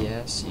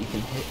FPS. You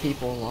can hit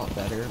people a lot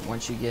better.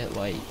 Once you get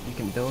like, you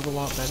can build a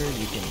lot better.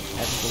 You can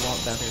edit a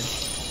lot better.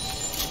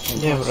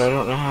 And Yeah, plus, but I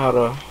don't know how to.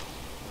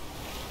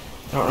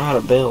 I don't know how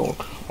to build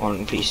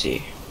on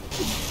PC.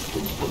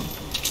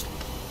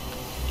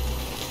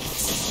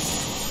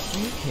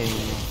 okay.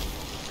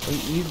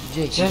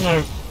 Jake. Is that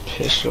another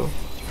pistol?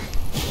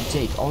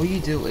 Jake, all you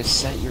do is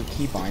set your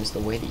keybinds the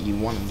way that you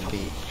want them to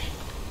be.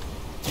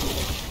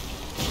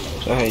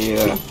 So how you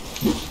do that?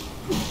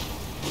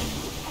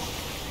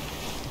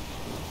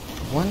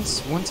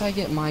 Once I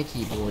get my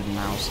keyboard and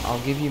mouse, I'll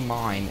give you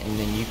mine, and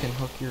then you can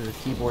hook your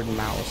keyboard and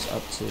mouse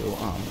up to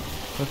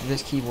hook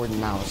this keyboard and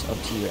mouse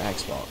up to your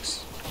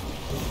Xbox.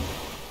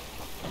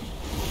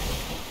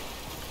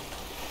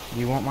 Do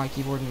you want my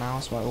keyboard and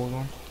mouse, my old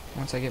one?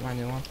 Once I get my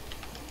new one?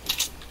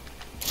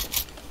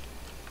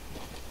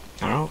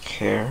 I don't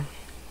care.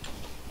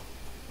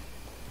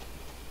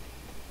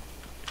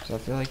 So I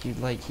feel like you'd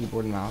like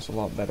keyboard and mouse a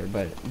lot better,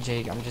 but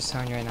Jake, I'm just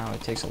telling you right now,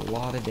 it takes a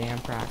lot of damn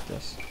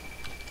practice.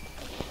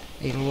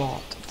 A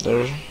lot.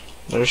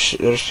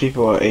 There's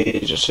people at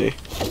agency.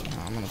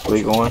 No, I'm gonna Are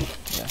we going?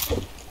 Yeah.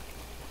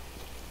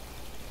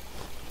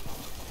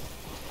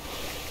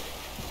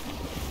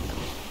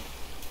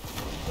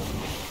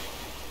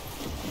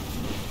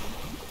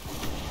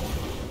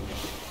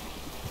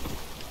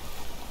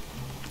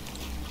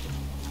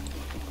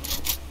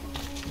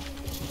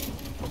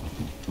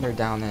 They're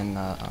down in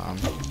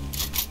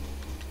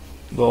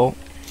Well,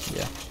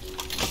 yeah.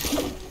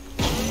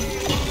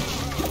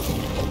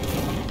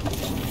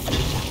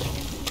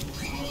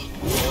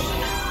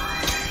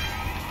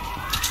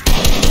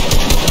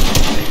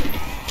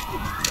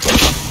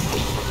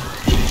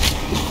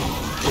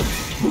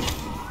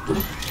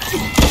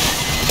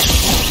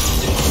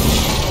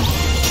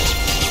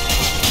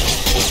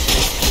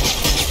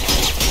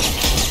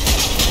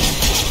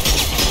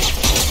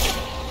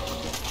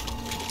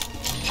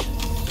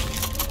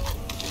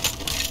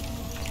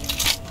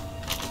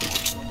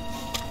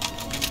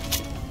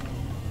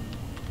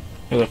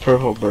 there's a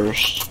purple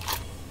burst.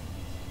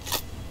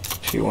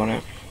 If you want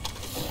it.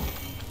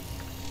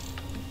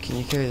 Can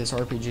you carry this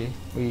RPG?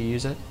 Will you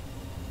use it?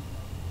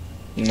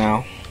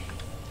 No.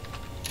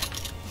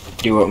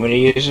 Do you want me to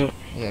use it?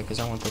 Yeah, because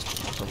I want this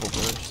purple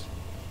burst.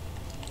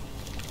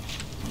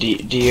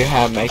 Do you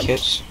have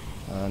medkits?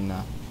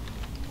 No.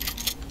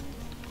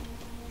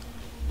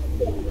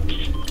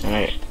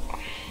 Alright.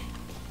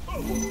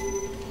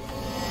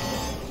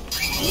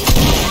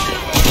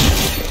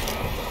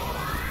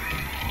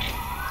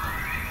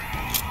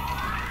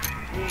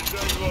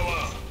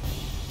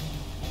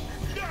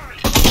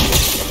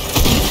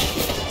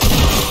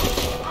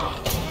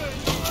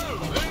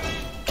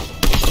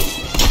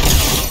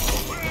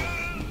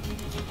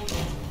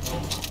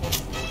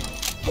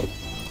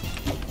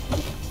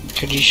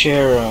 Could you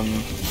share,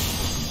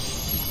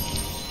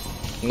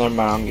 never mind,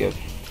 I'm good.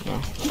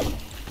 No.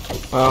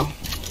 Well,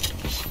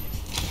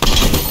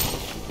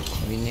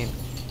 What do you need?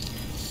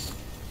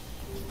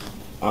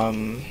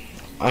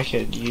 I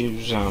could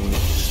use,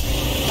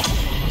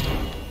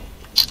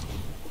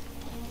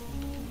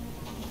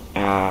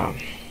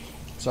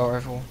 Assault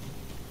rifle.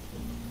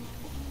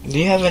 do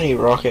you have any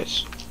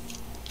rockets?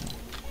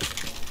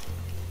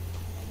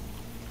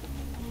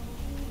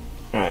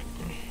 Alright.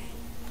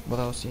 What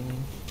else do you need?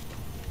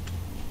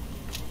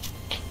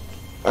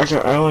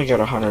 I only got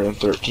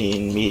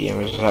 113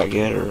 medium. Is that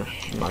good or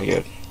am I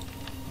good?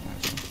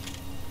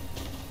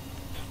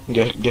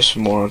 Get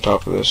some more on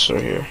top of this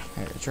right here.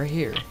 Here, it's right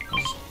here.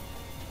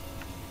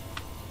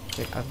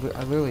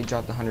 I literally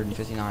dropped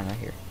 159 right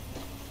here.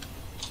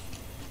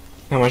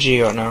 How much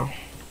you got now?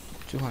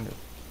 200.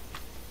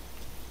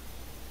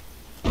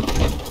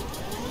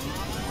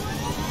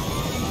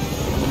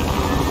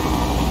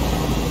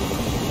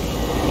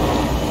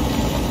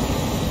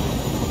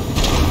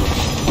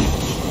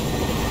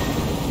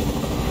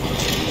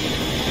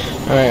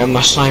 Alright, I'm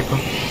a sniper.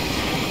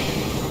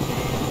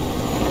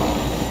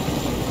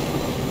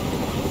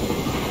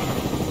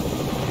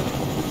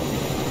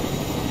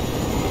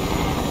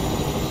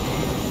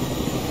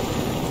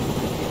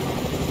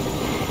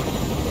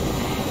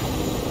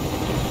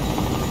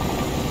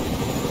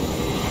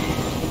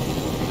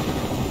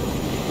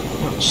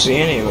 I don't see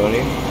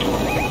anybody.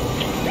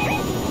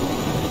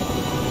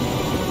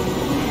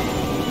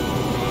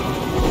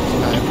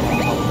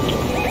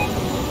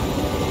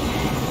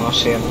 I'll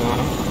see him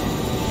now.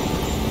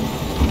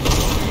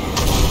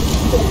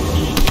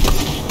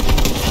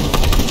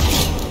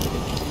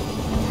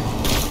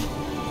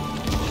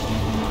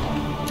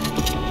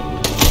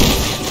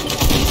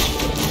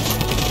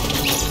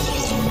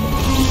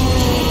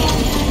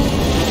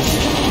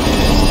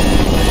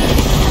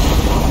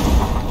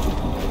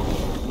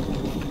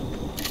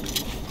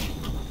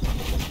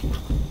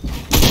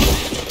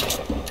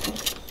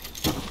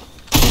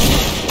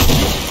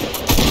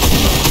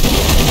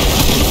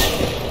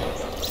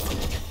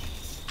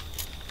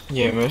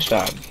 Yeah, I almost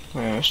died.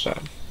 I almost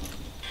died.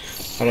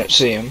 I didn't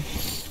see him.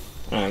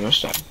 I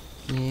almost died.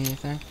 You need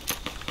anything?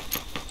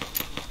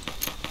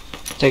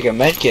 Take a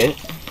med kit.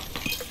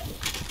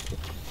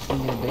 You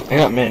need a big I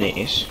got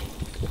minis.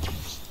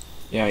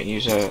 Yeah, I can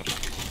use that.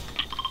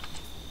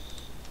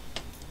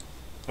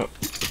 Oh.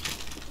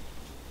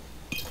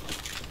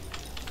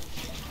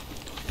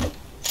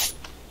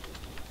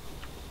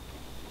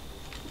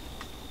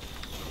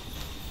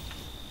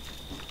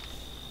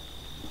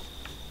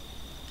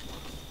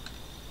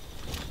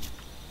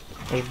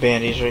 There's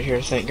bandies right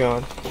here, thank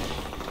God.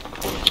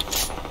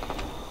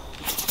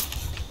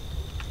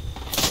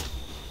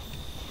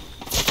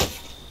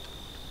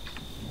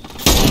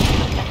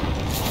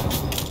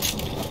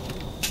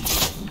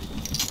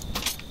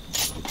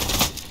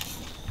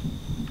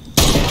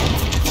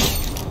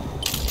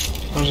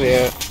 Where's he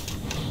at?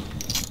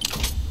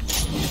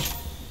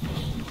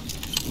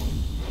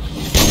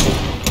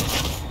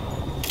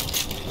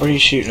 What are you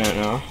shooting at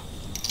now?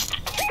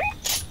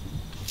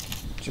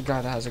 There's a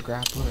guy that has a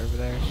grappler over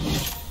there.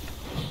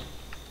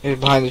 He's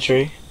behind the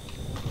tree.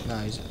 No,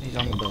 he's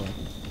on the building.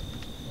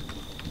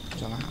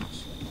 He's on the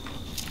house.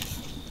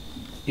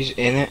 He's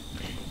in it.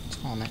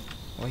 He's on it.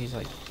 Well, he's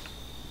like.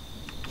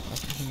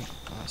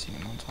 I seen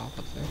him on top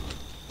up there.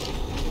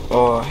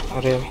 Oh,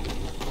 I do.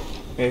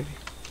 Maybe.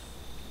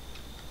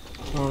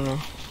 I don't know.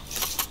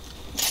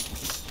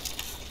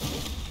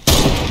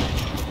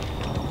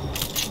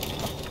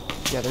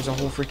 Yeah, there's a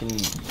whole freaking.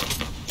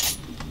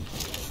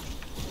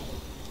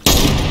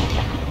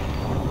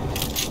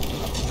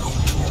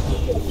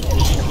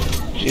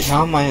 Dude,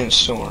 how am I in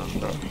storm,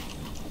 bro?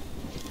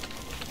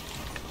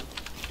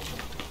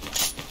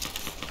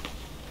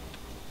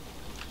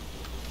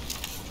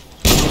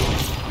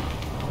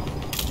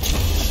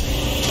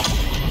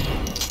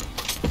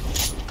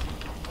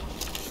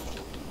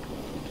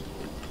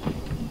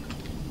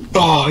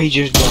 Oh, he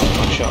just dunked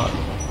my shot.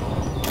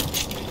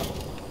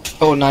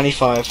 Oh,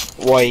 95.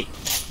 White.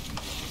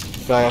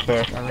 Guy up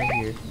there. Guy right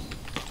here.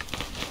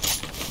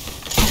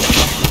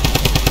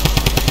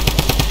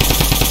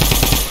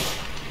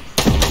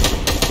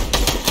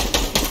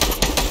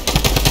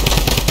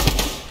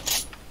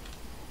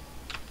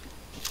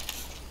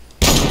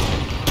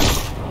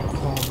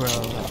 Oh, bro,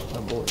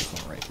 that bullet just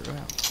went right through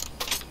him.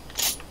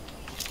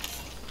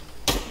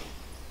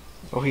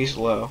 Oh, he's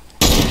low.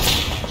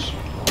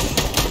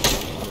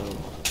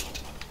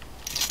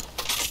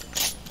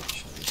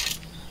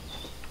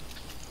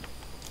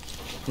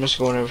 I'm just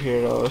going over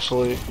here to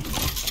salute.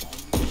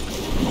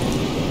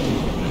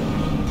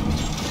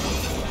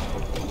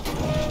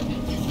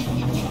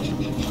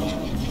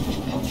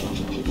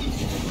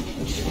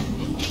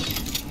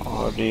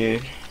 Oh,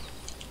 dude.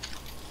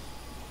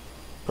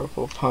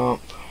 Purple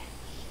pump.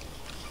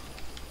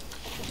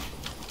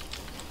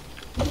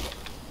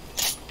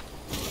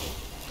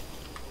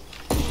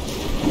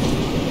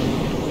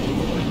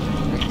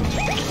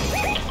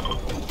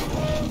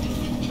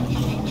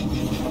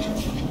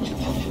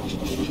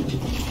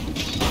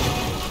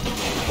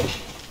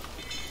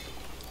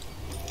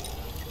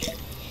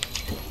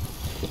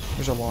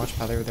 There's a launch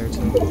pad over there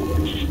too.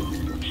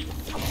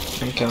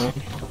 I'm coming.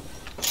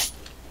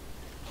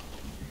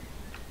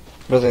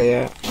 Where they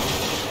at?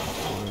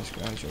 Oh, those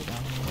guys are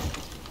down here.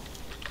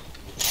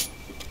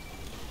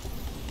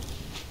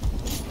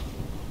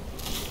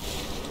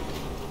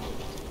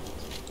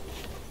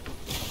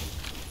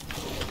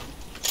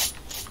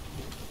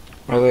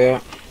 Where they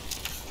at?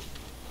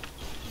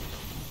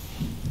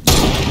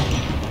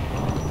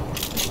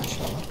 I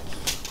shot.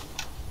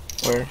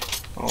 Where?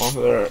 Oh,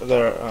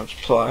 they're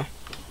supply.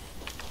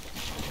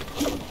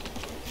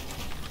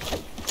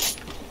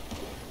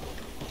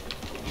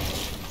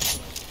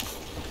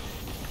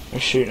 They're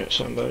shooting at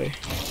somebody.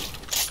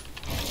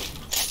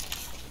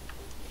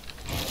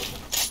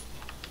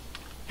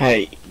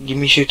 Hey, give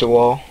me shoot the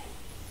wall.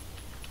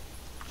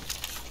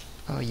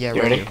 Oh yeah,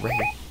 You right ready? here, right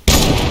here.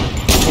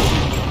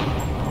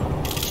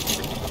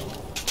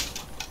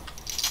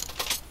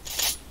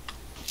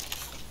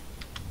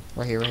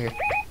 Right here, right here.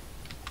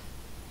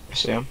 I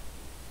see him.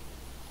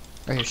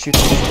 Right here, shoot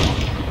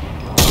him.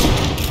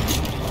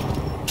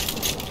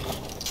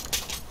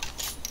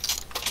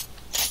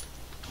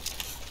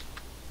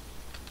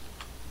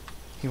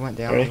 He went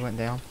down, Ready? he went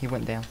down, he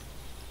went down.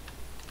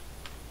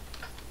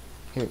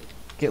 Here,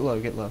 get low,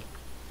 get low.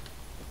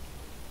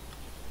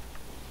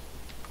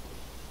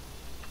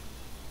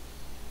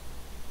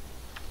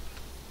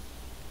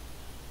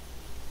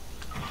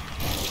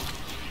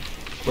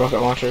 Rocket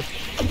launcher.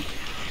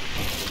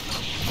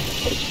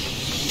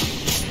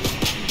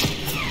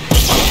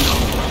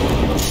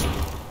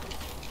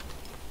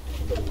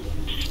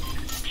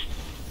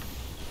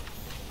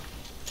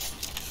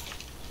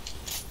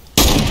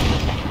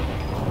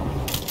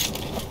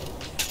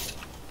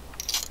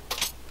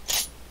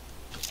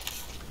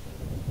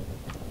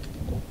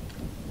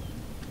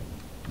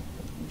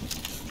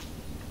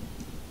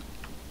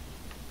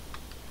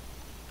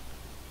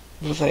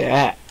 Where's they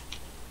at?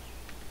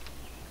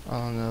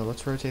 Oh no,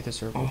 let's rotate the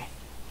circle. Oh.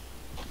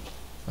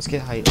 Let's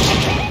get height.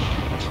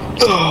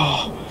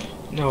 Oh,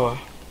 Noah.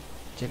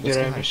 Jake, let's Did I get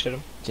ever height. hit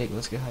him? Jake,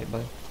 let's get height,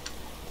 buddy.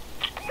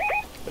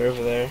 They're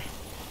over there.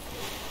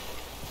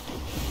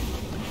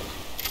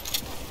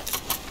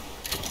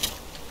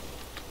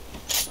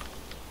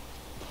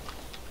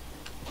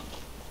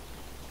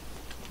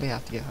 We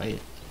have to get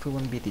height. If we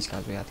want to beat these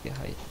guys, we have to get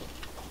height.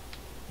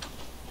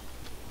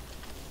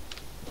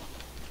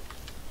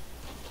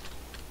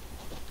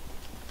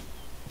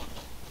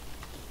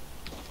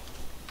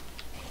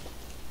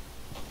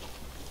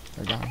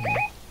 They're down here.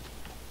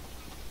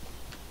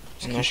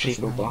 And there's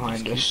people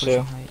behind us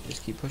too.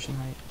 Just keep pushing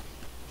height.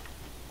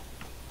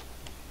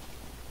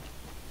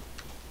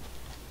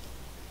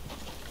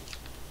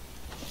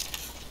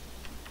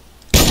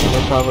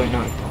 They're probably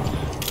not.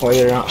 Well,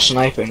 they're not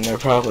sniping. They're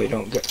probably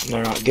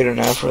they're not good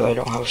enough, or they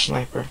don't have a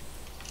sniper.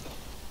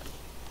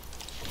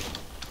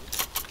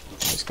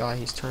 This guy,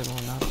 he's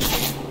turtling up. Come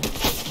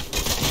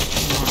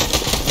on.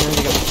 There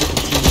they got the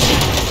freaking team.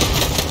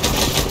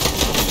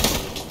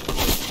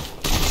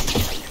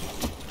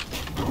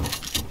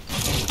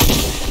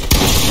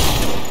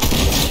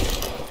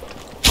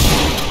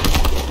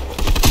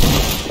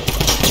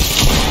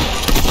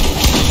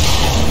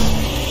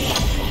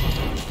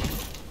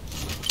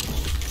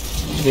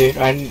 Dude,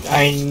 I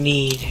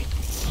need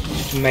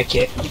to make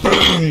it.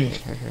 Here.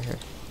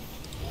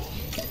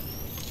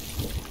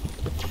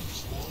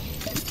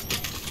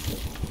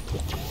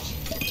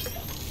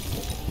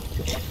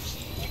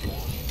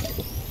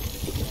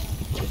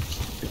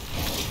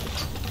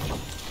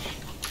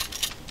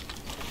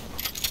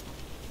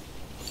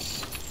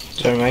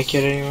 Did I make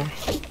it anywhere?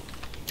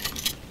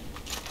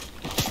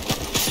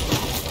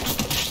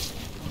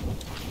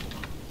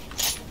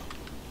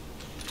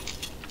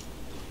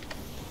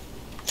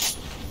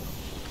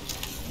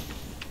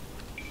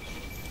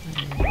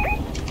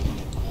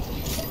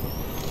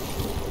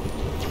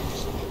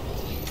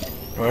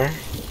 Where?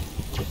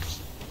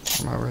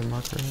 My red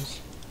marker is.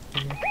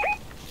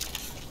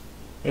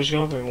 There's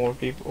gonna be more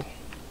people.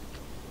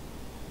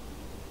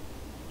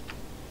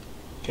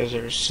 Because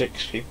there's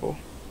 6 people.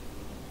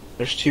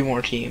 There's 2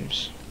 more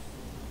teams.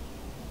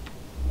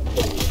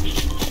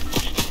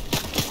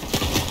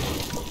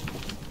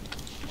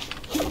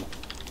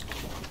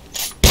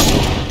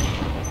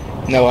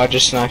 No, I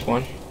just sniped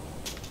one.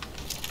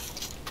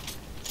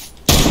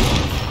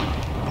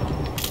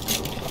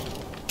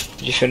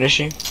 Did you finish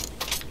him?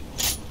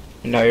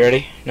 No, you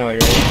ready? No, you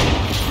ready?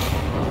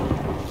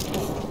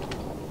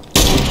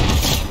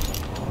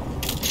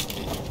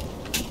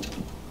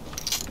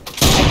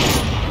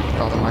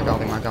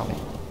 I got him.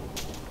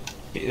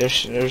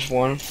 There's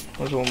one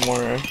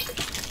more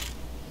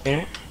in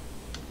it.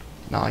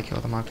 No, I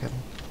killed him. Get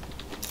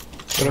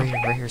him.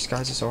 Right here,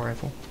 Sky's assault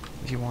rifle,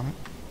 if you want it.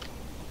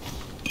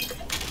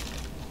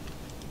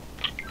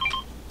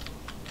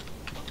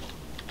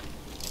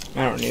 I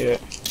don't need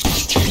it.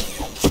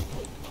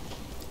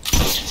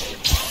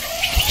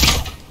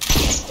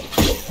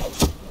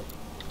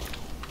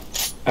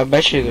 I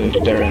bet you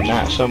they're in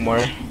that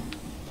somewhere.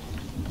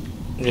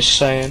 I'm just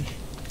saying.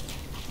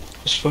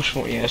 Let's push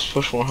more. Yeah, let's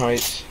push more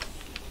heights.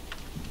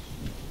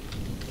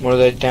 Or are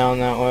they down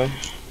that way?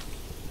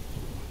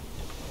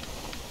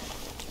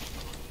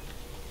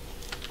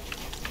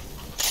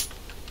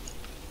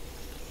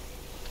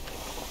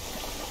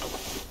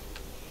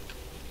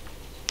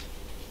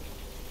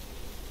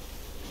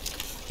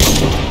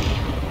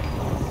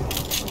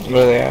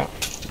 Where are they at?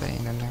 They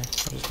ain't in there. I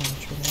just want to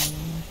make sure they're in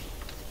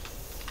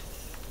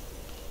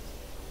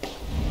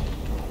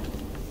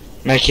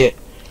there. Make it.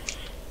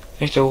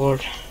 Thank the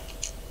Lord.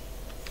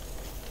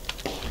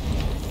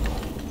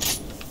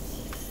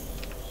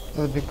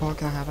 Oh, the big paw,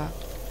 can I have that?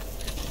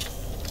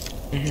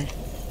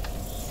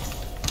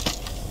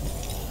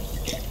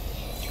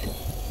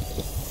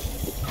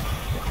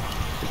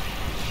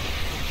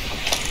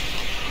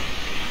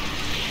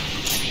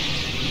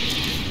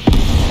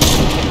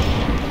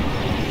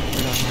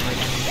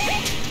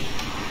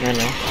 I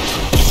know.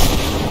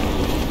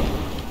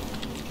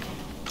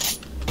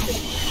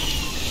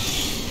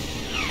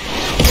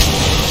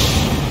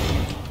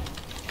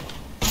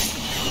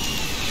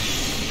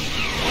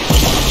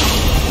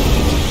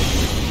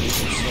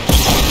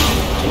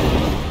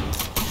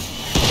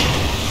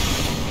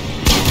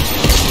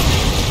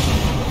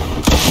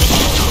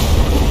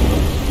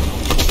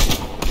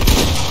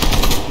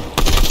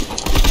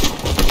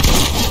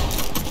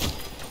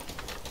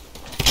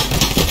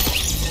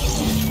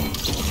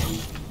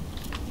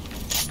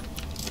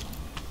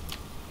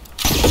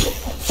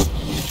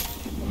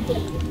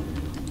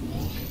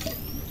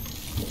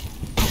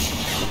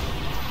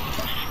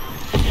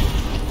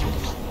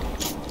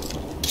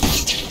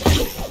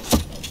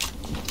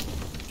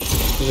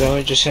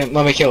 Just him.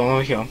 Let me kill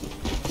him.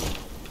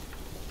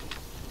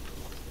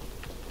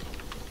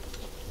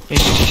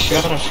 He's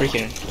got a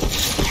freaking.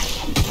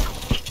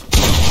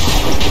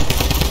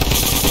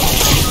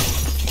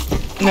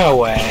 No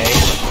way.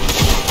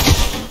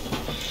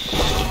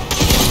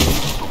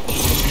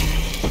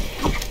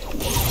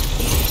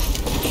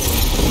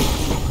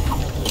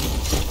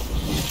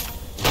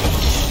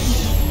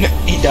 No,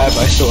 he died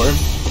by storm.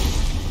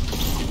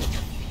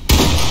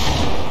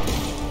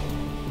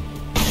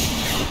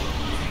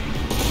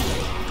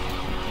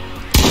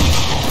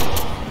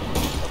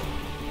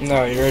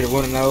 No, you ready to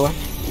win another one?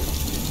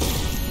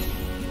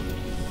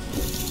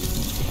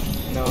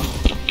 No.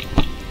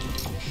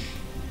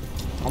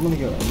 I'm gonna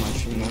go end my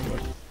stream real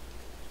quick.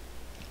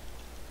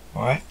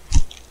 What?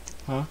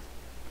 Huh?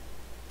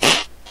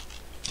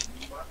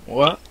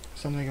 What?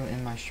 So I'm gonna go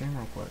end my stream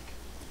real quick.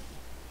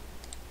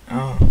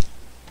 Oh.